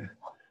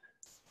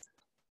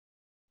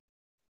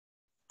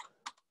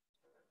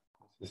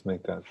 Just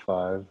make that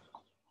 5.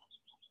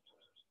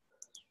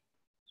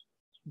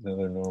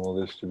 Another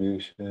normal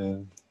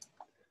distribution.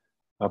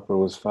 Upper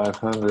was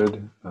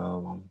 500.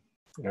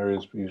 Area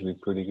is usually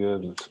pretty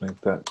good. Let's make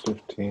that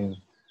 15.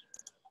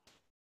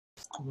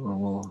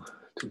 Normal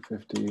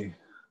 250.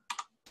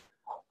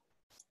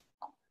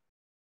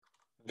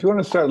 If you want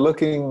to start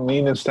looking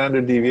mean and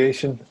standard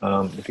deviation,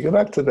 if you go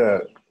back to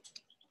the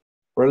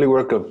early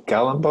work of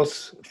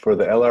Galambos for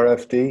the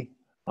LRFD,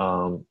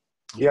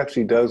 he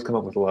actually does come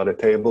up with a lot of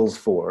tables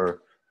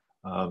for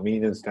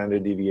mean and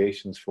standard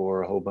deviations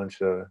for a whole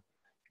bunch of,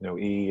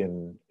 E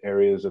and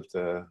areas of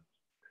the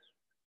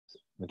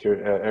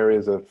material,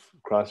 areas of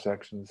cross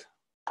sections.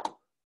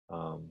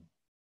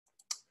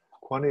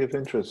 Quantity of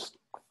interest.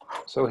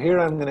 So here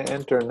I'm going to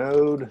enter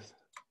node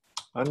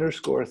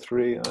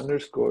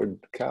 _3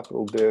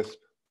 capital disp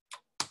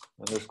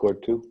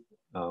 _2.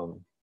 So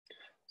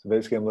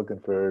basically I'm looking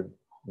for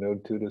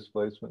node 2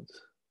 displacements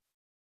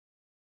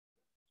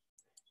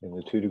in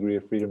the 2 degree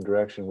of freedom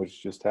direction,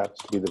 which just happens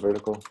to be the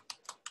vertical.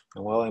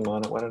 And while I'm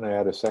on it, why don't I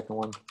add a second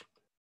one?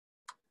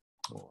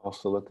 We'll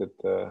also look at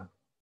the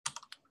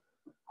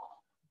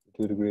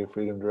 2 degree of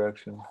freedom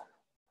direction.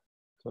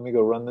 So let me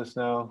go run this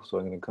now. So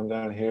I'm going to come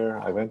down here.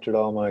 I've entered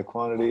all my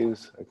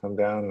quantities. I come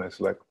down and I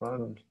select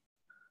run.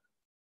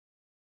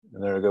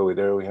 And there we go.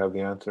 There we have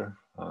the answer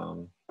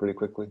pretty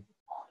quickly.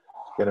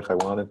 Again, if I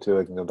wanted to,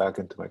 I can go back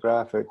into my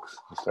graphics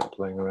and start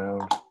playing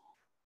around.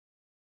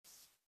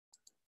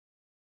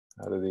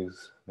 How do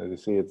these, as you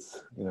see,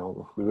 it's, we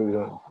really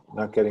don't,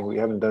 not getting, we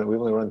haven't done, we've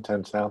only run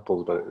 10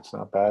 samples, but it's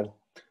not bad.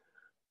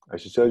 I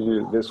should show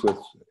you this with,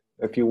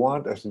 if you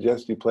want, I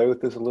suggest you play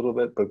with this a little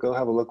bit, but go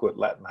have a look what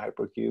Latin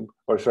Hypercube,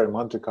 or sorry,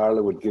 Monte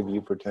Carlo would give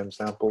you for 10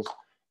 samples.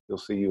 You'll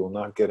see you will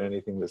not get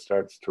anything that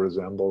starts to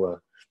resemble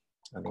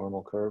a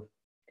normal curve.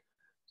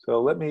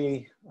 So let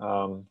me,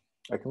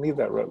 I can leave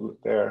that right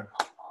there.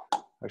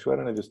 Actually,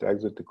 why don't I just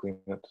exit to clean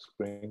up the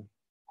screen?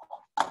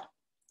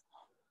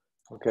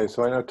 Okay,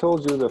 so I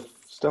told you the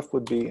stuff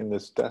would be in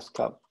this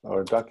desktop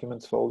or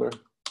documents folder.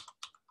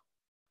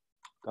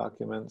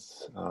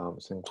 Documents,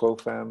 it's in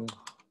quoFEM.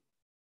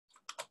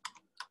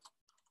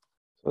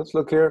 So let's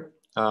look here.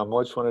 I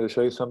just wanted to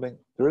show you something.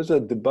 There is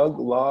a debug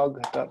log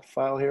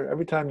file here.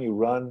 Every time you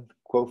run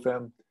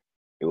quoFEM,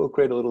 it will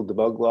create a little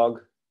debug log.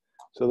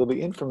 So there'll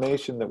be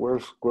information that we're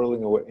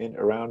squirreling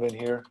around in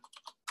here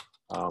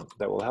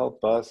that will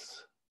help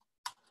us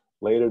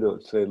later to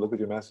say, look at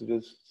your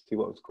messages, see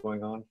what's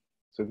going on.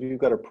 So if you've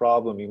got a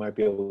problem, you might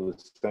be able to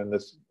send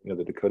us,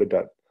 the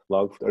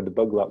Dakota.log or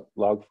debug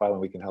log file,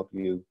 and we can help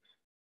you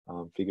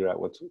figure out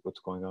what's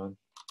going on.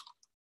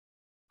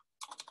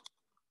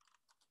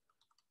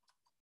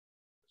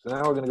 So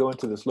now we're going to go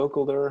into this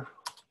local there.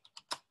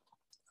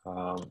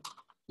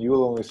 You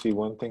will only see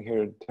one thing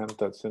here,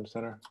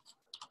 temp.simcenter.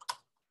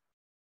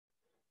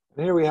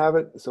 And here we have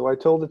it. So I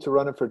told it to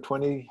run it for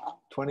 20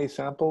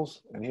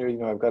 samples. And here,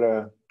 I've got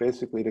a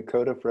basically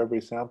Dakota for every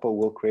sample.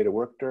 We'll create a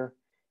workdir.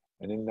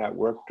 And in that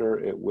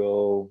workdir, it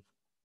will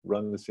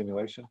run the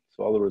simulation.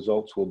 So all the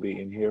results will be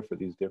in here for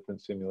these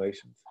different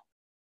simulations.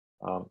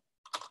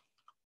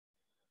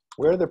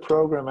 Where the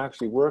program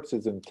actually works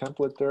is in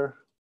templatedir.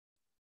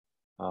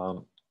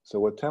 So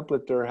what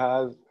templatedir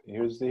has,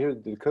 here's the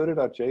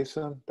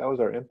Dakota.json. That was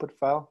our input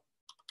file.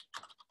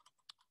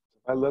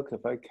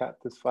 If I cat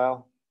this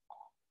file,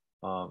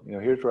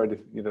 here's where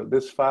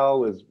this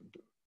file is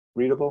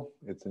readable.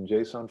 It's in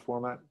JSON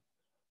format.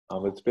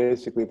 It's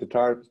basically at the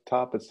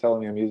top, it's telling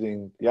me I'm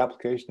using, the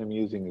application I'm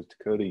using is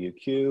Dakota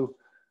UQ.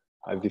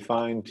 I've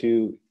defined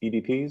 2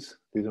 EDPs.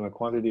 These are my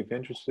quantity of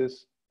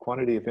interest.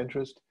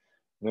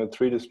 Node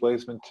 3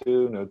 displacement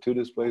 2, node 2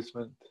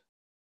 displacement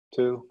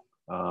 2.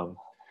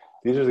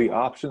 These are the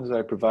options that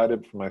I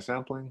provided for my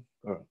sampling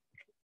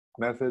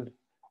method.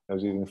 I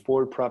was using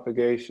forward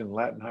propagation,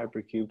 Latin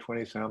Hypercube,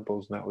 20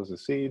 samples, and that was the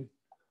seed.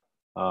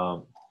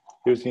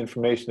 Here's the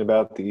information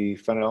about the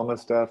finite element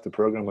stuff. The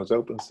program was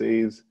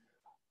OpenSEES.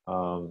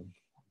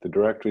 The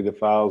directory the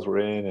files were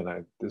in,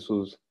 and this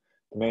was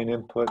the main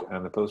input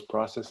and the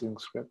post-processing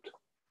script.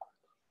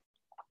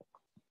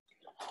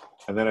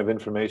 And then I have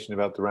information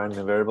about the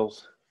random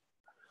variables.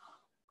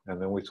 And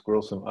then we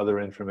squirrel some other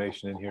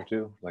information in here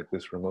too, like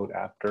this remote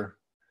after.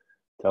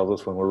 Tells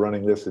us when we're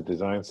running this at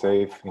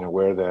DesignSafe,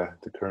 where the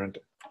current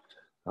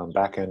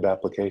backend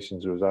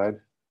applications reside.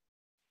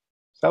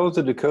 So that was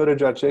the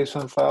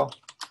Dakota.json file.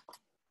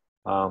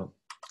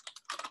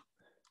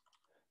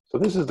 So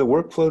this is the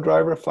workflow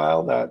driver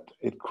file that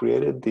it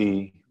created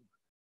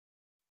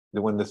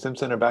when the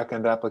SimCenter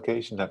backend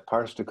application that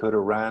parsed Dakota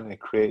ran,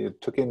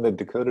 it took in the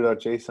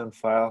dakota.json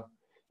file.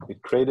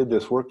 It created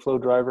this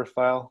workflow driver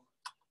file,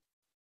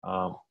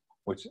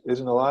 which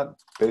isn't a lot.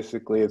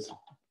 Basically, it's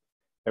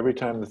every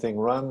time the thing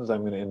runs,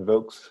 I'm going to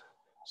invoke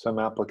some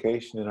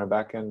application in our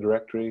backend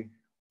directory.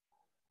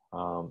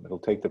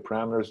 It'll take the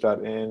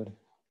parameters.in,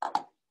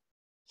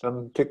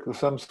 some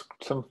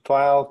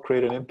file,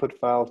 create an input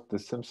file, the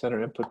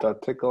SimCenter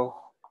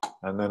input.tickle,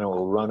 and then it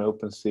will run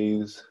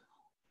OpenSEES,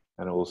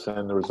 and it will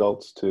send the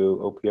results to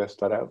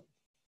ops.out.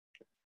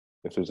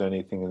 If there's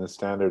anything in the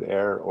standard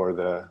error or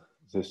the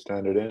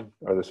standard in,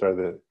 or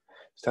the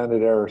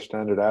standard error or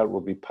standard out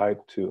will be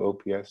piped to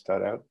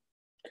ops.out.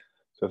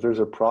 So if there's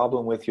a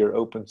problem with your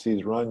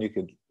OpenSEES run, you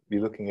could be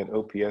looking at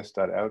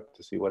ops.out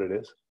to see what it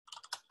is.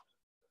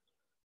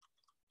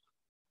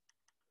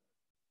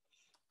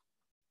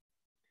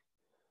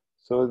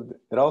 So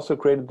it also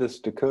created this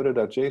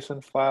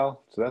dakota.json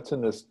file. So that's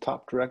in this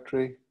top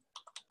directory.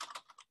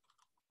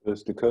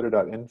 This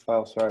dakota.in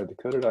file, sorry,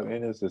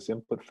 dakota.in is this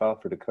input file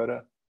for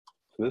Dakota.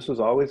 So this was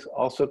always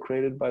also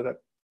created by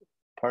that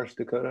parse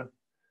Dakota.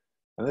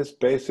 And this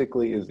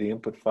basically is the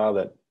input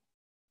file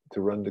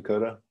to run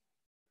Dakota.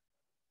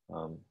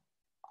 So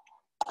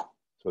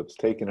it's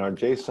taken our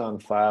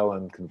JSON file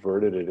and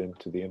converted it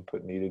into the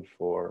input needed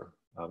for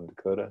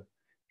Dakota.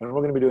 And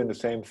we're going to be doing the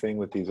same thing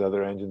with these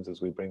other engines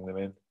as we bring them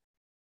in.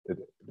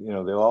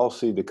 They'll all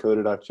see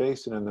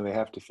dakota.json, and then they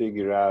have to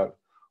figure out,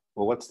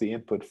 well, what's the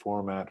input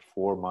format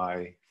for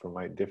my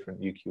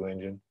different UQ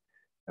engine?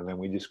 And then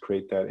we just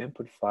create that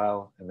input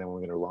file, and then we're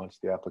going to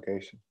launch the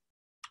application.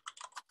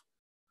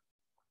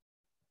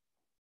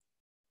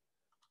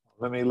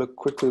 Let me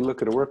quickly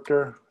look at a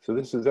worker. So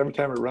this is every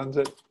time it runs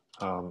it.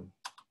 So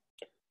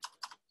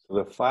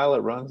the file it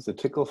runs, the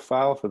tickle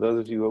file, for those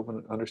of you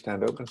who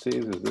understand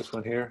OpenSEES, is this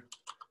one here,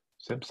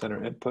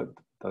 SimCenter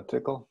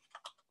input.tickle.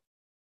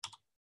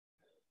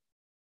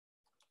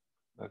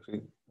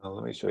 Actually,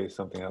 let me show you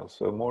something else.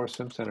 So more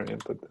SimCenter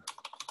input.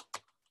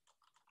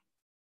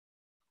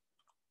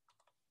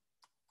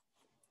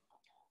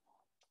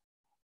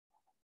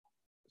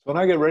 So when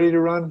I get ready to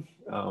run,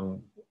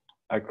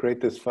 I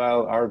create this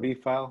file,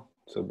 RV file.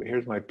 So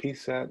here's my P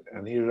set,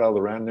 and here's all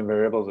the random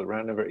variables, the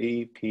random variable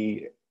E,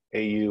 P,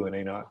 AU, and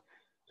A0.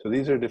 So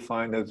these are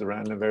defined as the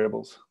random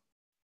variables.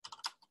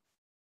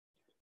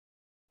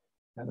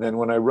 And then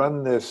when I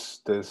run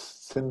this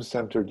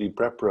SimCenter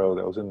deprep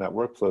that was in that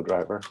workflow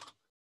driver,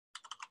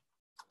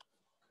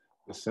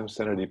 the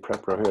SimCenter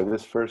deprep here,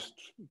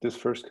 this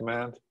first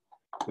command,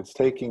 it's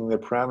taking the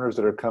parameters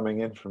that are coming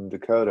in from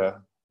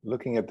Dakota,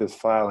 looking at this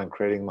file and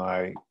creating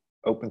my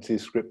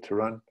OpenSEES script to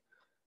run.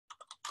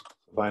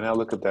 If I now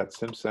look at that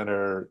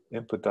SimCenter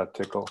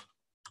input.tickle,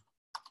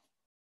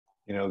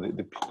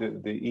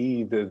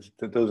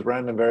 those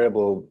random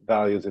variable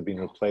values have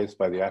been replaced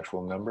by the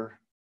actual number.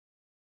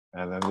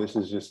 And then this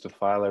is just a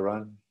file I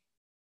run.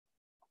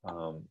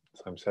 So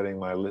I'm setting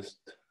my list.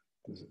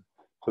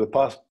 So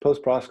the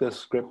post-process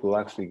script will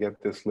actually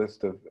get this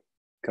list of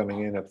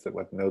coming in at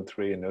what node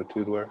 3 and node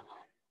 2 were.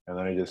 And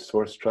then I just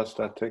source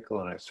trust.tickle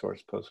and I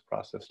source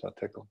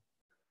postprocess.tickle.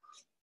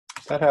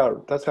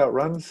 That's how it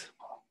runs.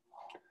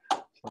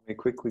 So let me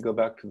quickly go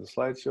back to the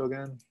slideshow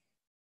again.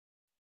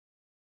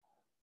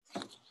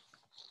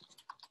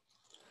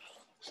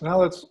 So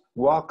now let's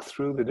walk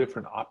through the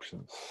different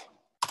options.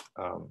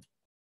 So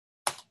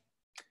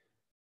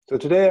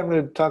today I'm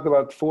going to talk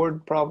about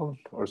Ford problem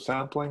or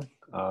sampling,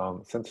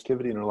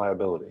 sensitivity and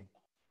reliability.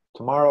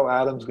 Tomorrow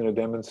Adam's going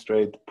to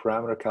demonstrate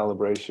parameter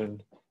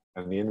calibration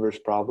and the inverse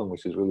problem,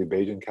 which is really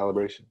Bayesian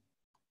calibration.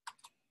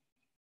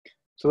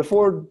 So the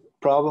Ford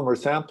problem or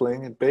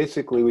sampling,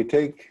 basically we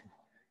take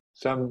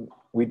the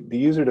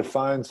user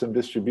defines some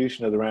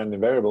distribution of the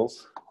random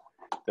variables.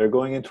 They're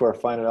going into our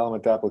finite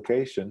element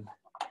application,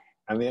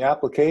 and the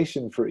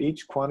application for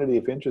each quantity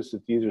of interest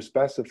that the user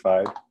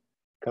specified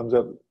comes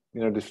up,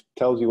 just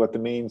tells you what the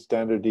mean,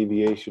 standard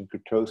deviation,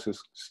 kurtosis,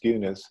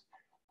 skewness,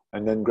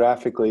 and then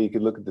graphically you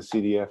could look at the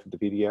CDF and the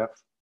PDF.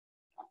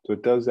 So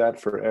it does that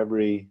for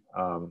every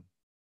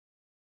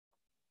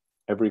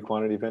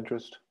quantity of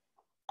interest.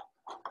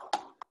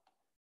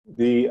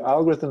 The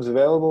algorithms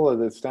available are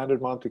the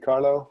standard Monte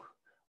Carlo.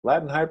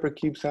 Latin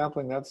hypercube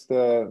sampling, that's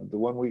the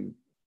one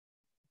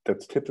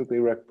that's typically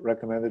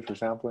recommended for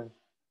sampling.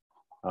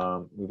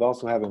 We've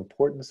also have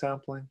importance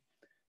sampling.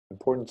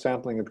 Importance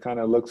sampling, it kind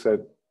of looks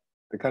at,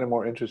 they're kind of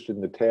more interested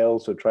in the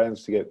tails, so it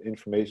tries to get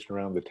information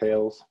around the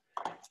tails.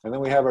 And then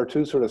we have our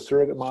two sort of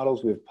surrogate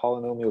models. We have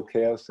polynomial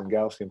chaos and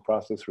Gaussian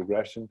process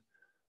regression,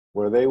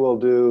 where they will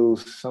do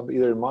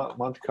either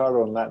Monte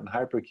Carlo and Latin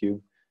hypercube,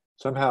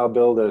 somehow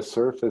build a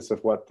surface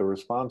of what the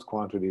response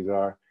quantities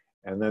are,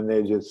 and then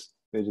they just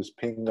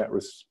ping that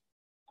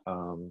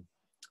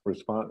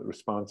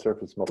response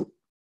surface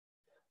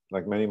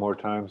like many more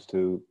times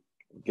to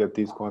get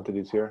these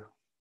quantities here.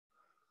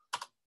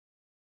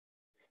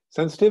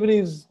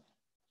 Sensitivities,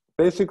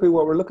 basically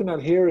what we're looking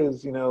at here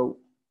is,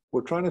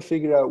 we're trying to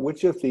figure out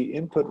which of the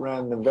input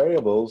random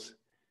variables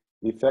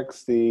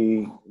affects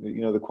the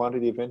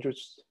quantity of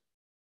interest.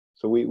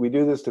 So we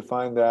do this to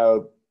find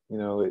out, you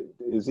know,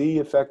 is E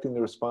affecting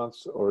the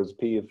response or is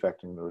P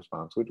affecting the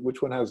response?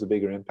 Which one has the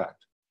bigger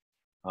impact?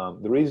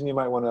 The reason you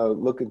might want to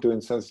look at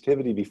doing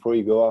sensitivity before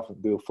you go off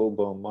and do a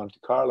full-blown Monte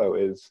Carlo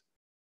is,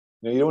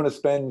 you know, you don't want to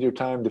spend your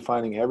time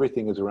defining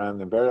everything as a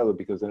random variable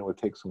because then it would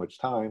take so much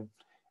time.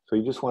 So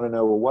you just want to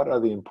know, well, what are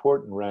the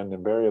important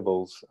random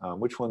variables?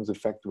 Which ones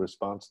affect the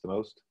response the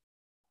most?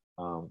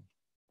 So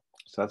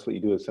that's what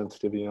you do a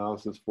sensitivity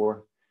analysis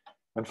for.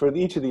 And for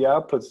each of the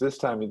outputs this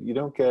time, you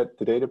don't get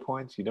the data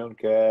points, you don't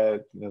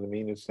get, you know, the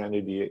mean and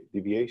standard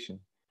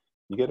deviation.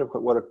 You get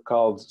what are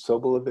called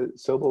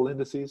Sobel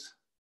indices.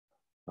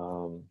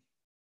 And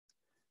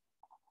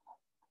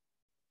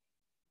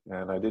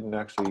I didn't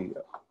actually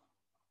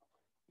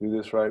do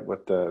this right,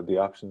 what the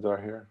options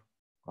are here.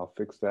 I'll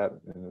fix that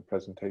in the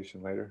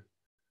presentation later.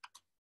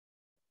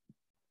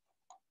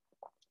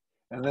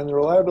 And then the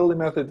reliability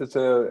method,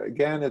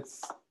 again,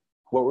 it's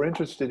what we're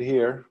interested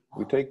here.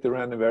 We take the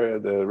random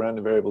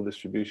variable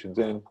distributions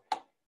in,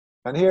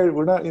 and here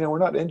we're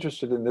not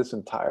interested in this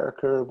entire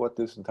curve, what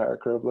this entire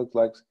curve looks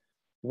like.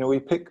 You know, we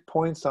pick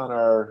points on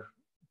the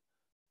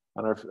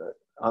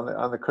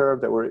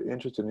curve that we're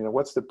interested in. You know,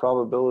 what's the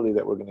probability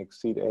that we're going to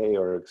exceed A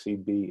or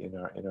exceed B in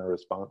our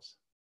response?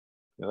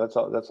 You know,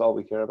 that's all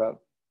we care about.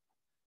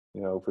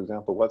 You know, for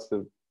example, what's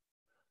the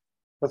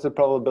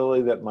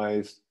probability that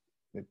my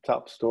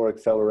top store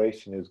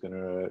acceleration is going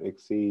to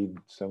exceed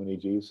so many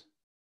G's?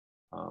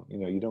 You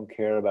know, you don't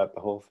care about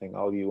the whole thing.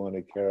 All you want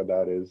to care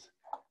about is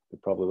the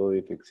probability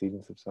of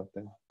exceedance of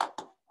something.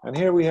 And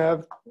here we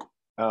have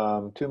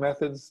two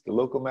methods, the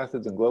local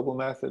methods and global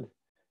method.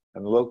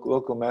 And the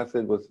local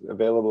method was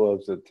available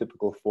as a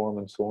typical form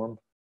and SORM.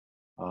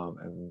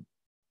 And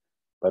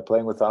by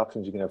playing with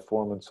options, you can have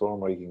form and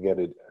SORM, or you can get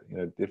it, you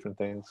know, different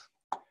things.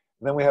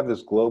 And then we have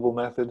this global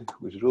method,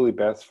 which is really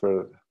best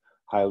for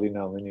highly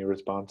nonlinear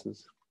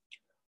responses.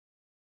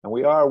 And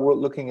we're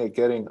looking at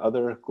getting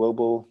other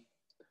global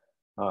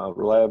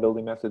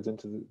reliability methods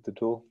into the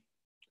tool.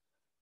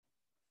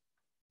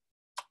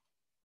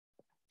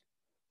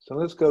 So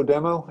let's go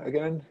demo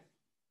again.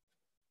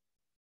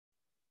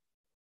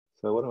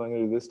 So what am I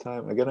going to do this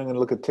time? Again, I'm going to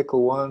look at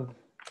Tickle 1,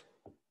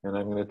 and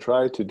I'm going to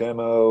try to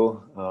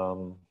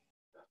demo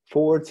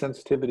forward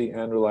sensitivity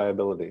and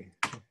reliability.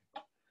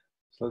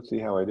 So let's see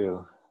how I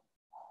do.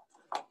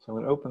 So I'm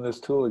going to open this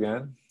tool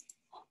again.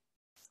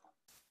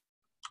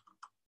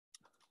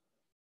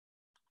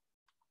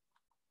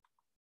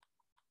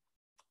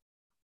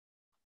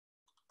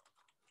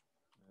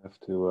 I have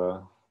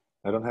to,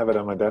 I don't have it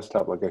on my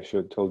desktop like I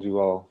told you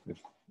all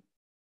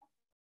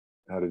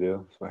how to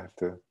do, so I have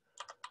to.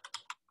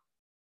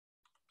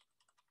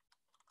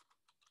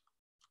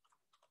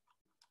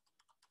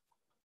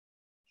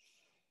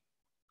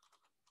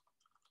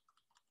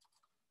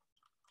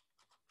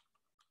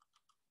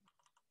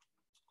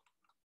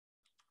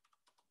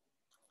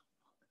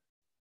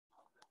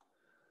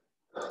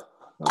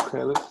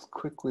 Okay, let's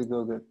quickly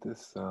go get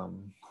this.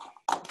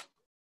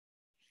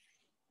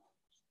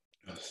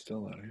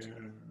 Still not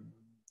here.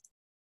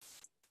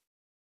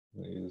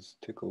 Let me use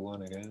Tickle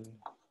 1 again.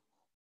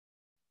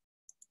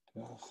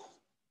 Test,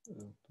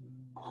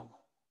 open.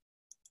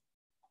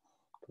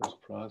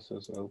 First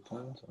process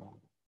open. So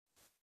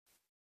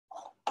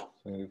I'm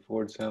going to do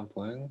forward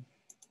sampling.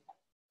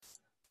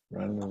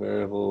 Random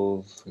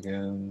variables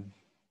again.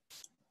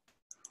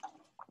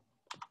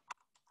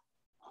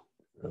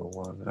 0,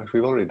 1. Actually,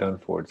 we've already done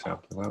forward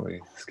sampling. Why don't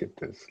we skip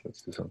this?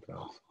 Let's do something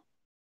else.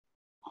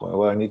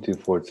 Well, I need to do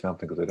forward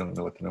sampling because I don't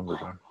know what the numbers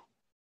are.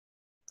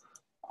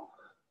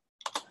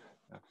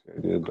 Actually, I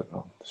do, but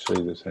I'll show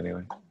you this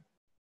anyway.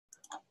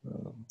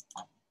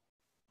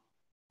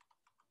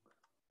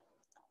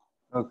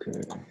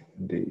 Okay,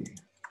 D.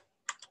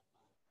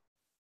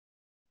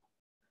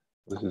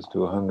 This is to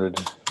 100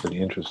 for the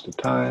interest of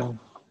time,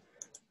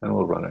 and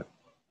we'll run it.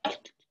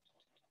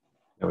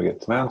 And we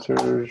get some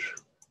answers.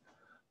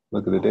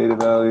 Look at the data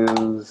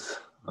values.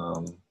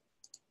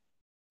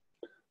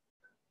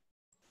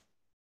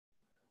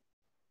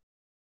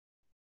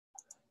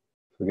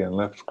 Again,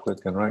 left click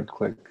and right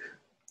click.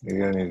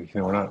 Again, you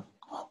know, we're not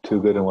too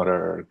good in what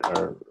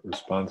our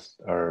response,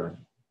 our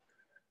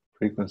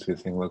frequency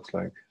thing looks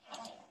like.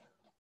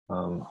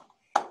 So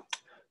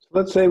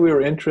let's say we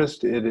were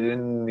interested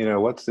in, you know,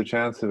 what's the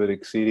chance of it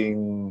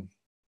exceeding,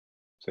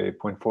 say,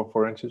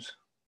 0.44 inches?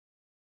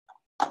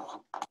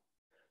 So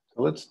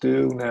let's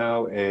do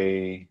now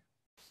a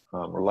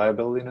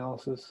reliability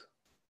analysis.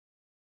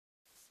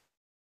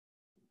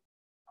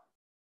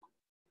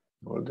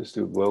 We'll just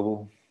do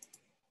global.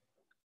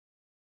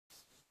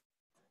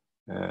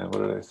 And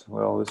what did I say?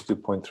 Well, let's do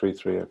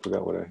 0.33. I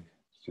forgot what I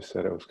just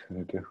said I was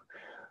going to do.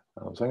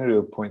 So I'm going to do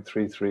a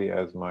 0.33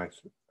 as my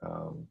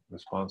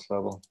response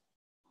level.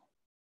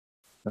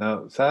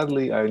 Now,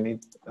 sadly, I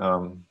need,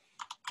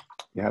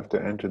 you have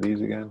to enter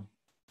these again.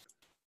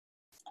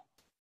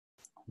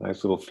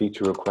 Nice little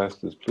feature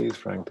request is, please,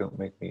 Frank, don't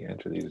make me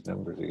enter these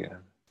numbers again.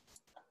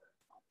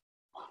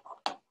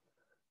 So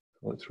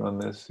let's run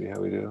this, see how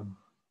we do.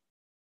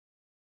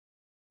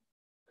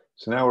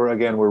 So now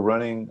we're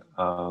running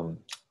a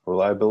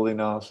reliability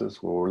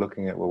analysis, where we're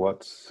looking at, well,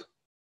 what's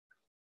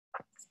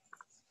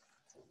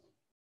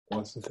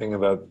the thing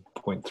about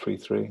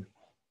 0.33?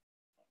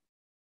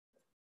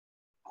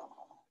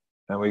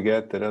 And we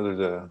get that there's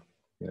a,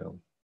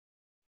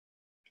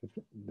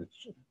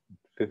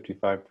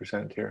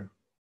 55% here.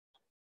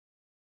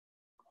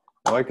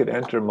 Now I could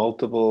enter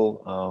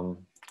multiple,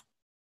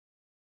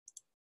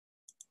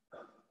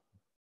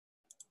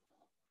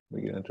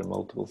 we can enter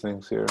multiple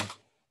things here.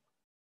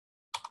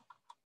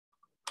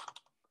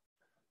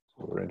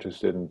 So we're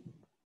interested in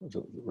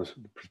the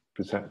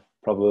percent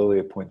probability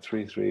at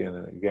 0.33 and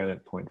then again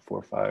at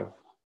 0.45.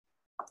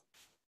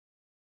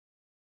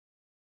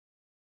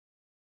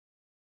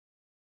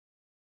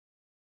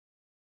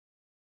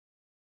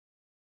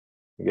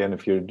 Again,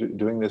 if you're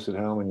doing this at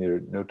home and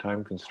you're no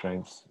time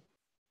constraints,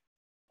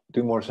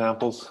 do more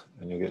samples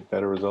and you get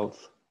better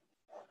results.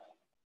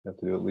 You have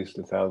to do at least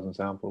 1,000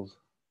 samples.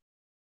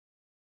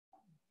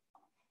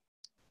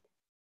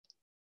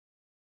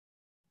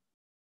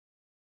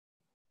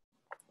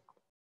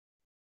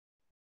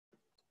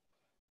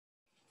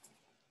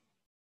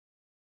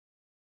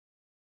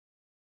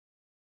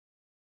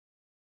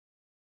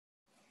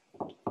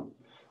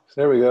 So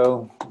there we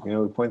go.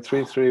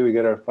 0.33, we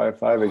get our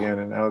 5.5 again,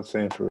 and now it's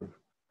saying for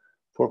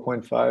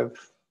 4.5,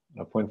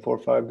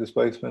 0.45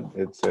 displacement,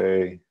 it's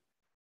a,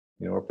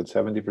 we're up at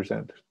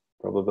 70%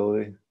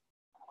 probability.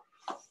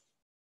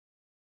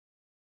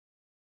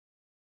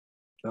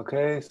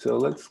 Okay, so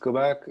let's go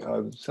back.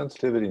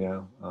 Sensitivity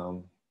now.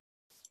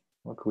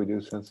 What can we do?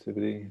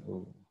 Sensitivity.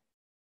 Ooh.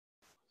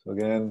 So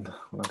again,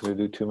 I'm not going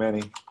to do too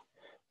many.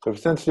 So for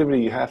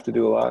sensitivity, you have to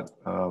do a lot.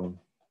 So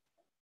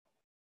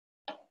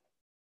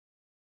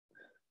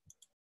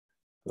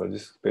I'm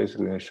just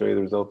basically going to show you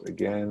the results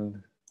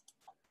again.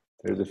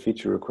 There's a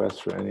feature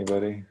request for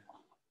anybody.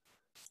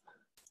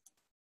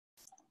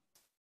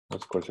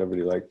 Of course,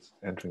 everybody likes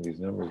entering these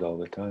numbers all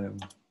the time.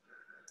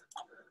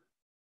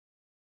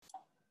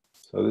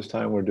 So this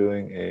time we're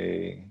doing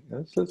a,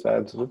 let's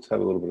have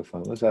a little bit of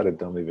fun. Let's add a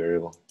dummy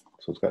variable.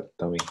 So it's got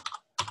dummy.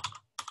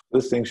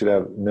 This thing should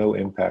have no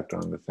impact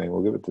on the thing.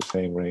 We'll give it the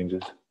same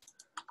ranges.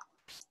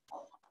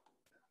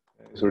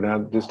 So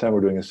this time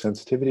we're doing a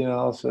sensitivity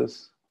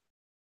analysis.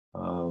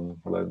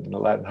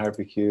 Latin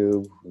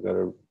hypercube, we've got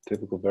our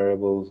typical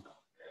variables,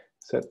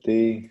 set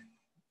D.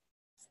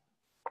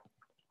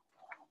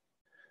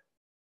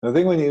 The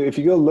thing if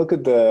you go look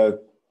at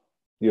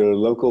your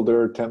local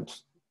dir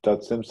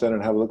temps.simcenter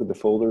and have a look at the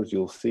folders,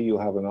 you'll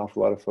have an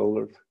awful lot of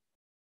folders,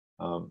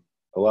 a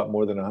lot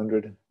more than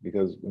 100,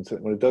 because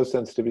when it does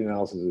sensitivity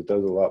analysis, it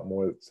does a lot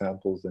more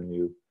samples than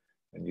you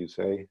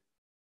say.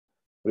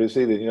 But you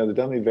see that the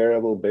dummy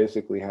variable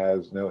basically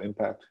has no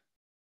impact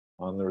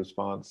on the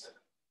response.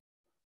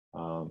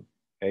 A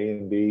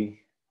and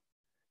B,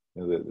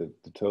 the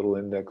total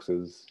index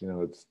is,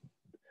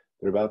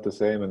 they're about the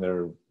same, and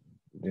they're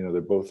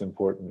both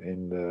important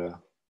in the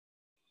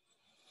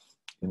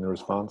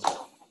response.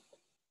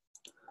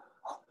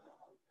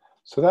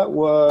 So that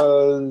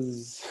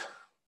was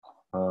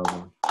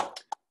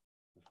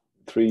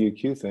 3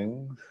 UQ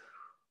things.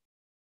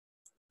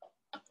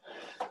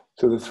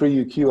 So the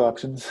 3 UQ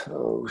options.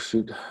 Oh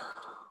shoot.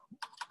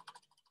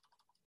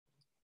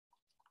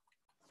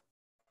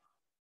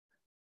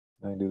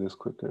 Can I do this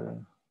quicker?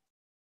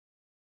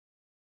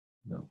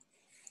 No.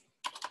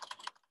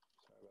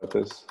 Sorry about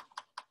this.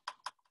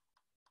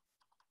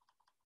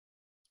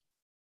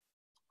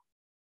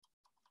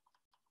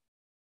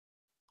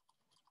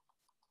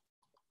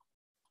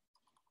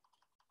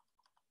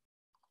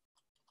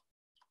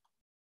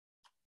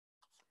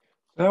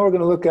 Now we're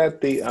going to look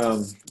at the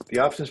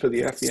options for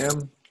the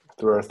FEM.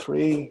 There are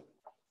 3.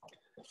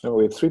 Remember,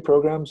 we have 3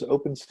 programs: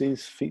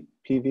 OpenSEES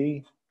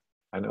FEAPpv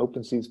and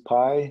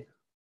OpenSEES-ci.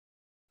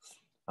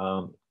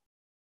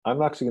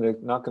 I'm actually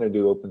not going to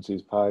do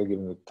OpenSEES-ci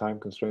given the time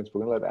constraints.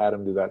 We're going to let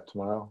Adam do that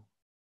tomorrow.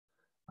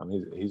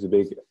 He's a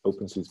big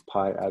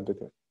OpenSEES-ci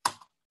advocate.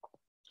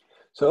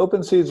 So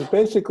OpenSEES is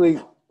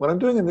basically, what I'm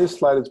doing in this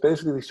slide is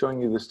basically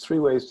showing you there's 3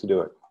 ways to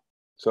do it.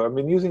 So I've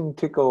been using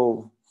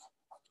TCL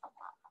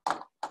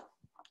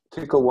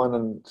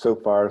 1 so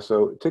far.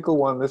 So TCL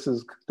 1, this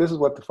is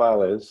what the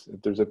file is.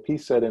 There's a p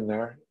set in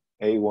there,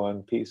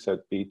 A1, p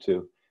set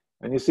B2.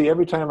 And you see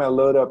every time I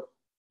load up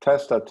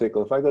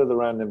test.tcl, if I go to the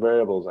random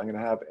variables, I'm going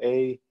to have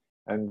A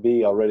and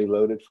B already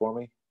loaded for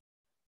me.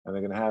 And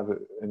they're going to have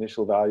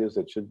initial values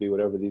that should be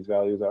whatever these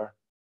values are.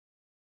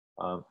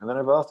 And then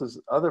I've also this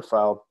other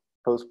file,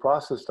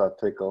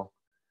 postprocess.tcl,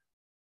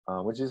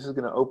 which is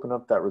going to open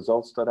up that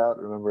results.out.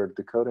 Remember,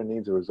 Dakota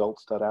needs a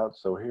results.out.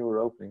 So here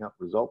we're opening up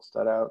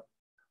results.out.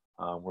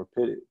 We're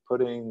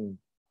putting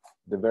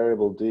the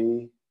variable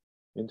D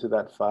into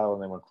that file,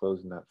 and then we're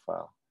closing that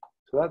file.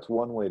 So that's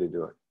one way to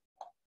do it.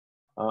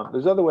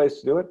 There's other ways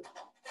to do it.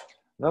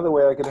 Another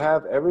way, I could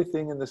have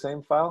everything in the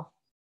same file.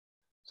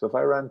 So if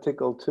I run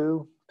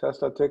TCL2,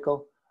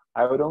 test.tcl,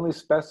 I would only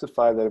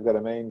specify that I've got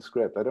a main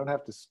script. I don't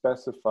have to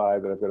specify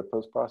that I've got a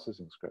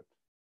post-processing script.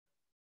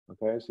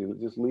 Okay, so you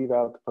just leave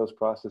out the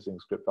post-processing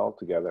script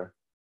altogether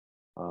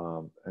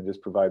and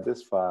just provide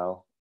this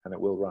file, and it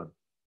will run.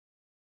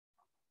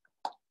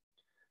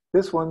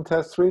 This one,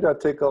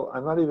 test3.tickle,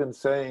 I'm not even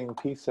saying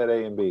P set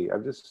A and B.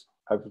 I'm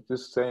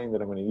just saying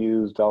that I'm going to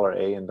use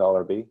 $A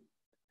and $B.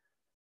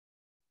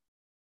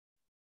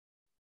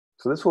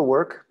 So this will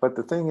work, but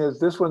the thing is,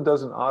 this one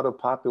doesn't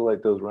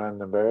auto-populate those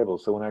random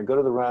variables. So when I go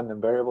to the random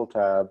variable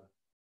tab,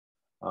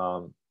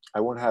 I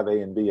won't have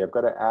A and B. I've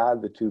got to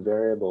add the two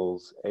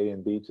variables A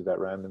and B to that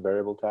random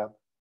variable tab.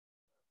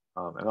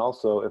 And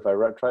also, if I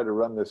try to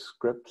run this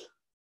script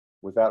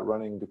without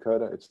running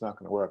Dakota, it's not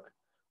going to work.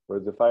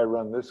 Whereas if I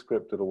run this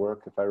script, it'll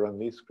work. If I run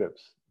these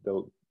scripts,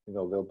 they'll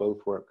both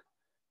work.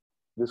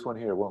 This one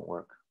here won't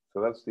work.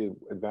 So that's the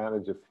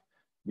advantage of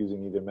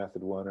using either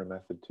method 1 or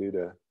method 2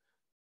 to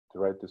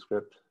write the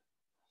script.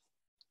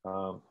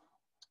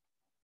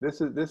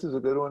 This is a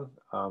good one,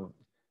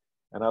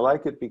 and I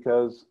like it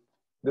because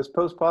this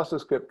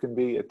post-process script can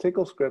be a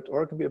Tickle script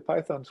or it can be a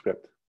Python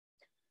script.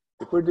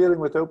 If we're dealing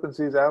with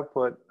OpenSEES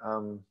output,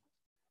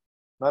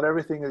 not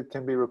everything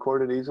can be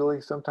recorded easily.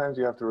 Sometimes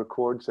you have to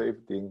record, say,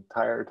 the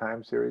entire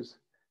time series.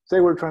 Say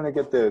we're trying to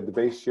get the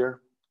base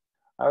shear.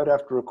 I would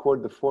have to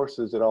record the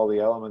forces at all the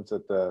elements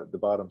at the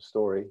bottom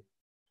story,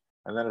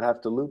 and then I'd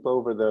have to loop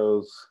over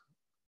those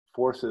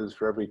forces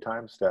for every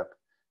time step,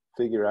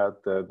 figure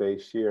out the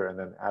base shear, and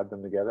then add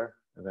them together,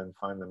 and then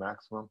find the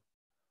maximum.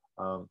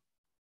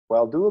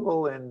 While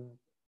doable in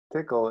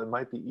Tickle, it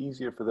might be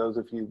easier for those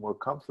of you more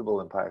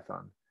comfortable in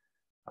Python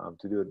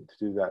to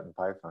do that in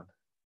Python.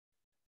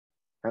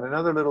 And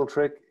another little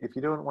trick, if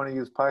you don't want to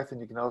use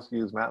Python, you can also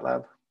use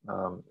MATLAB.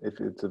 If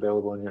it's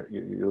available on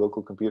your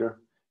local computer,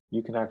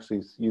 you can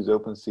actually use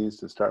OpenSEES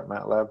to start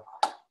MATLAB.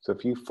 So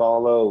if you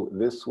follow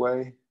this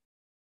way,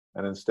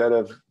 and instead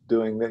of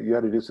doing that, you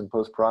had to do some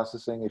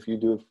post-processing. If you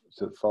do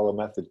follow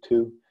method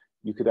 2,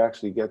 you could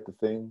actually get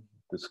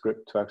the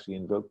script to actually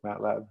invoke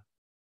MATLAB,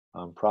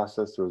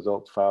 process the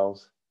results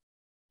files,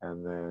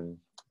 and then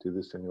do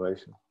the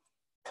simulation.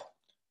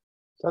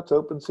 So that's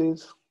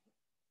OpenSEES.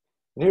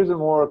 And here's a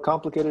more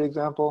complicated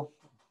example.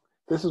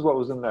 This is what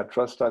was in that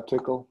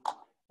trust.tickle.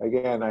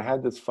 Again, I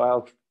had this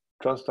file,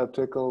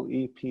 trust.tickle,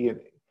 EP,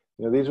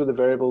 and these were the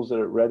variables that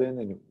it read in,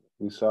 and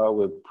we saw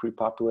were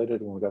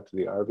pre-populated when we got to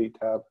the RV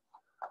tab.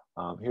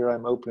 Here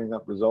I'm opening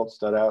up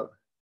results.out,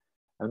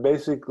 and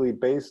basically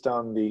based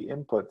on the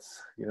inputs,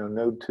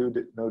 node 2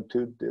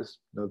 disk,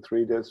 node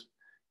 3 disk,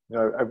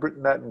 I've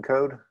written that in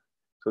code,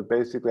 so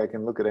basically I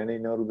can look at any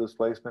nodal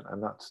displacement.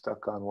 I'm not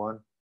stuck on one.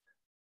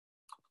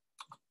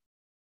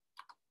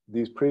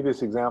 These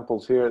previous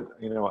examples here,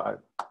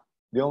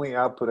 the only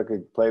output I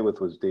could play with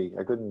was D.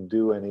 I couldn't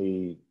do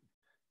any,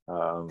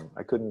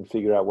 I couldn't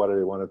figure out what I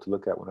wanted to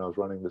look at when I was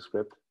running the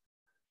script.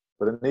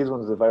 But in these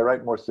ones, if I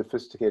write more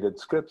sophisticated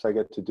scripts, I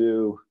get to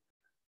do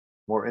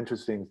more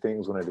interesting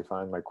things when I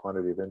define my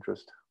quantity of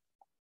interest.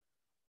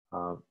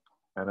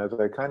 And as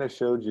I kind of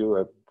showed you,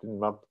 I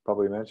didn't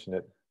probably mention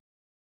it,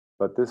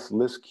 but this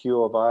list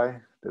Q of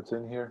I that's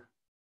in here,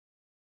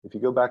 if you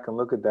go back and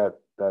look at that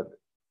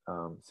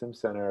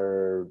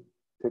SimCenter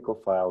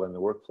Tickle file in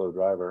the workflow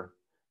driver,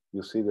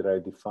 you'll see that I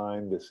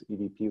defined this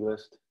EDP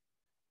list,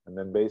 and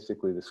then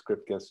basically the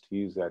script gets to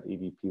use that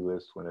EDP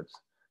list when it's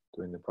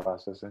doing the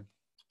processing.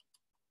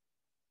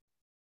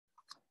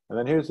 And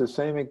then here's the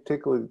same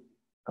Tickle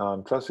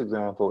trust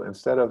example.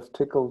 Instead of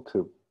Tickle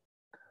to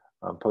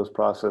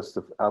post-process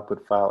the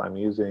output file, I'm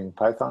using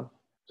Python.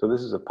 So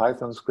this is a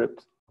Python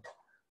script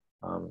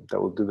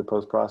that will do the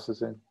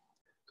post-processing.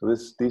 So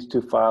these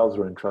two files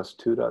are in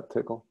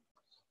trust2.tickle,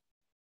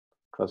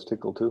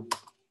 trust-tickle2.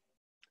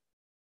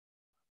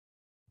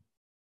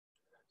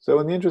 So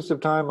in the interest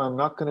of time, I'm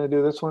not going to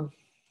do this one.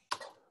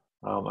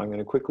 I'm going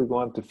to quickly go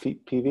on to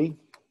FEAPpv.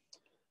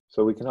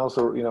 So we can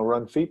also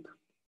run FEAP.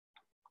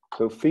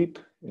 So FEAP,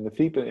 in the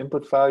FEAP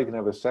input file, you can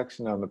have a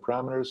section on the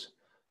parameters.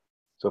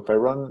 So if I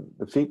run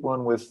the FEAP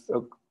one with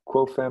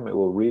quoFEM, it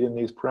will read in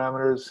these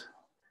parameters.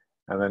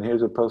 And then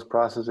here's a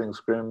post-processing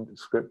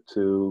script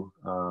to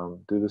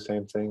do the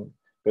same thing.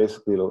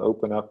 Basically, it'll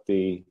open up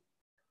the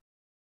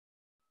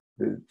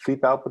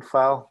FEAP output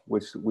file,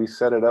 which we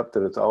set it up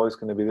that it's always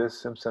going to be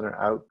this SimCenter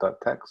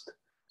out.txt.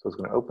 So it's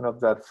going to open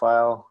up that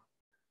file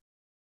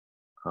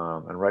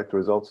and write the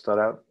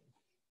results.out.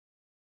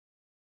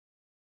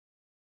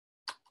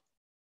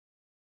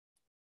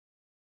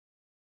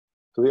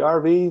 So the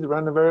RV, the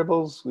random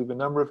variables, we have a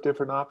number of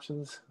different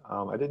options.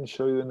 I didn't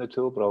show you in the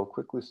tool, but I'll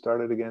quickly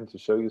start it again to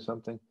show you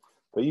something.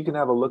 But you can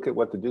have a look at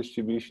what the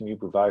distribution you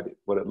provide,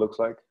 what it looks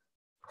like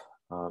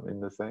in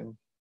the thing.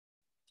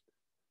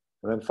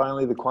 And then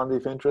finally, the quantity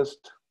of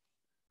interest.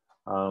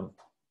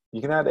 You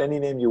can add any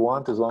name you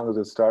want as long as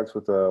it starts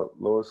with a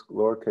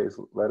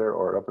lowercase letter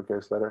or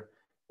uppercase letter.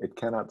 It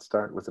cannot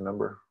start with a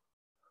number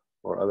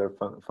or other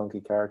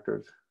funky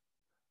characters.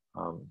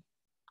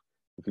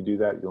 If you do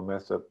that, you'll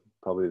mess up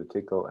probably the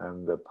Tickle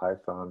and the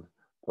Python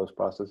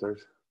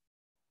post-processors.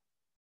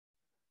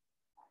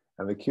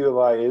 And the Q of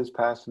I is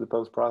passed to the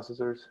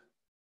post-processors.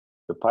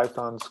 The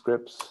Python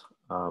scripts,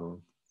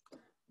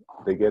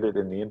 they get it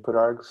in the input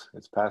args.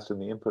 It's passed in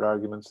the input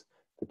arguments.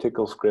 The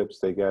Tickle scripts,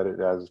 they get it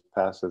as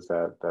passed as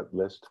that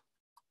list.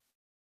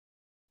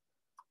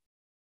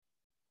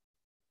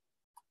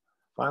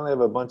 Finally, I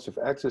have a bunch of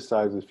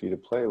exercises for you to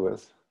play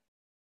with.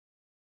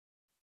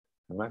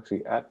 I'm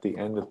actually at the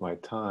end of my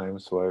time,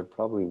 so I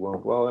probably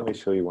won't. Well, let me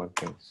show you one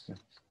thing.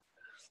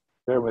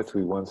 Bear with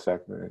me 1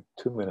 second,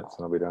 2 minutes,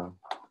 and I'll be done.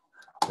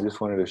 I just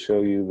wanted to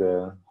show you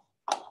the.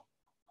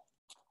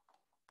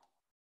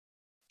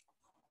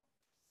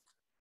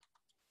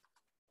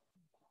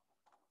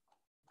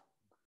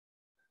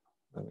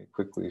 Let me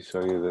quickly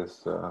show you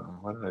this.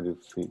 Why don't I do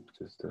FEAP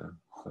just to,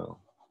 so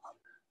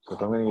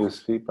if I'm going to use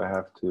FEAP, I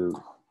have to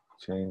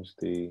change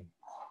the.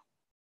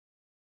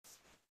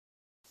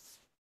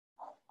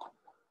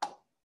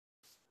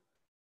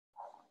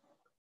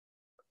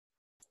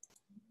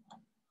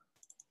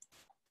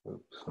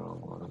 Oops,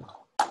 wrong one.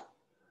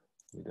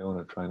 You don't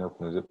want to try and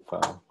open a zip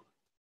file.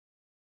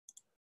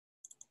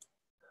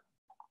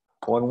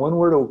 One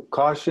word of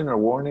caution or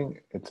warning,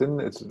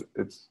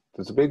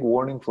 there's a big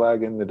warning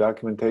flag in the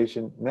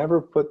documentation.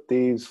 Never put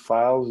these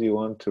files you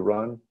want to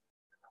run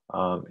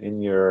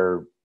in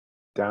your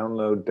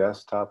download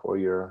desktop or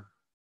your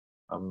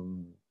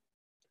home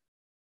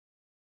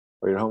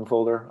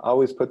folder.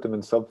 Always put them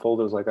in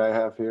subfolders like I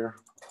have here.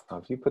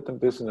 If you put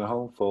this in a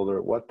home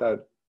folder, what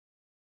that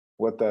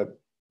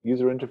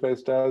user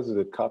interface does is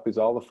it copies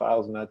all the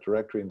files in that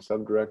directory and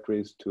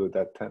subdirectories to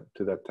that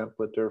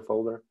template dir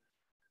folder.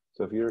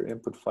 So if your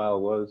input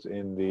file was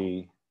in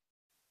the,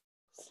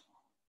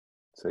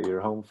 say, your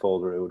home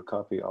folder, it would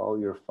copy all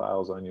your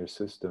files on your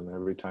system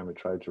every time it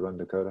tried to run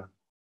Dakota.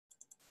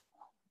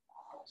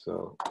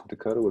 So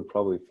Dakota would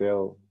probably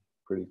fail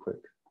pretty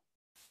quick.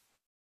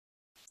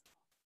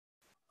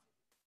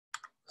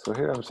 So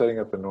here I'm setting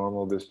up a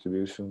normal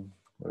distribution,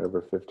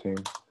 whatever, 15.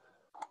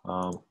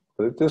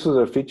 But this was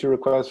a feature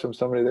request from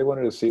somebody. They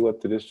wanted to see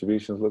what the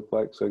distributions look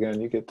like. So again,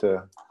 you get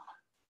to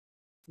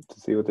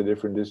see what the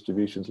different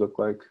distributions look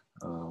like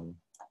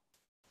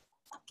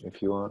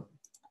if you want.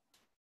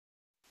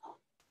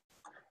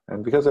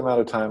 And because I'm out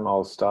of time,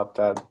 I'll stop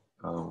that,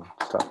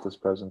 stop this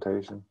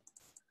presentation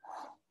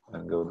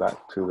and go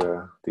back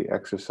to the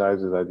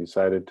exercises I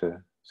decided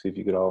to see if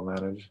you could all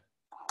manage.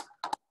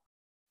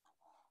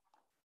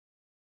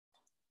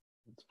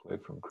 Let's play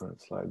from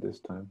current slide this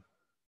time.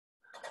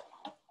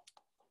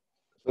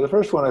 So the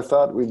first one, I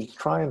thought we'd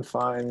try and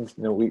find,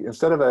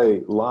 instead of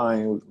a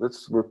line,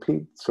 let's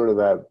repeat sort of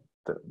the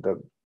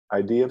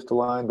idea of the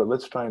line, but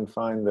let's try and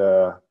find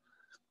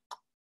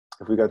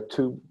if we got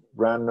 2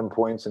 random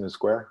points in a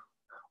square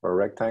or a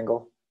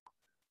rectangle.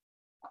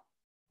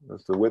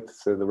 That's the width,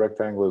 so the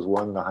rectangle is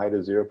 1, the height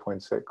is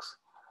 0.6.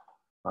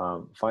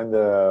 Find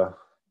the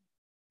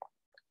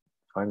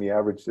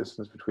average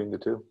distance between the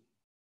two,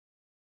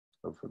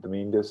 or the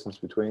mean distance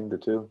between the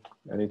two,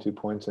 any 2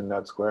 points in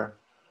that square.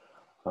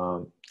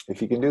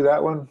 If you can do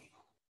that one,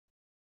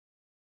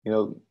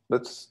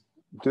 let's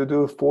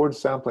do a forward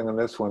sampling on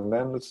this one.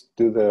 Then let's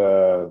do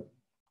the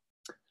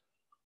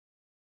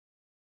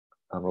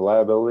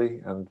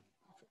reliability, and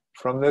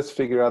from this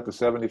figure out the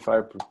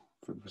 75%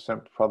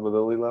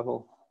 probability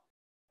level,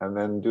 and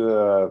then do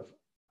the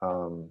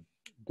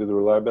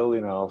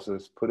reliability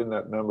analysis. Put in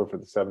that number for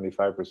the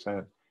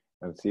 75%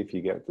 and see if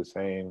you get the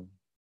same,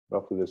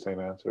 roughly the same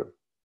answer.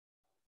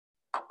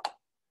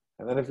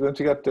 And then once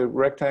you got the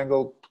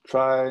rectangle,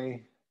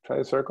 try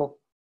a circle.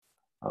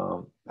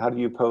 How do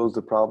you pose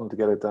the problem to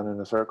get it done in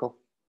a circle?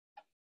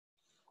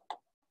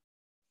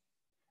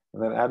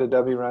 And then add a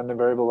dummy random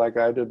variable like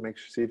I did,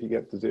 see if you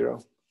get to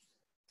 0.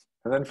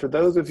 And then for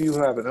those of you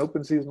who have an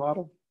OpenSEES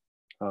model,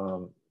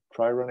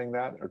 try running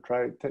that, or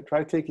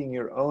try taking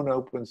your own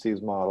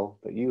OpenSEES model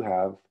that you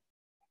have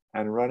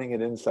and running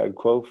it inside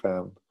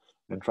quoFEM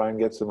and try and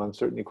get some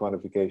uncertainty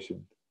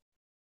quantification.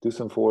 Get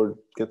some forward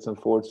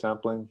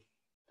sampling,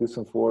 do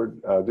some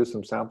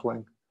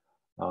sampling.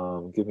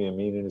 Give me a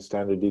mean and a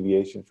standard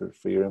deviation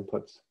for your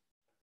inputs.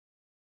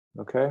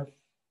 Okay,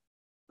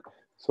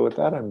 so with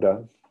that, I'm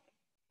done.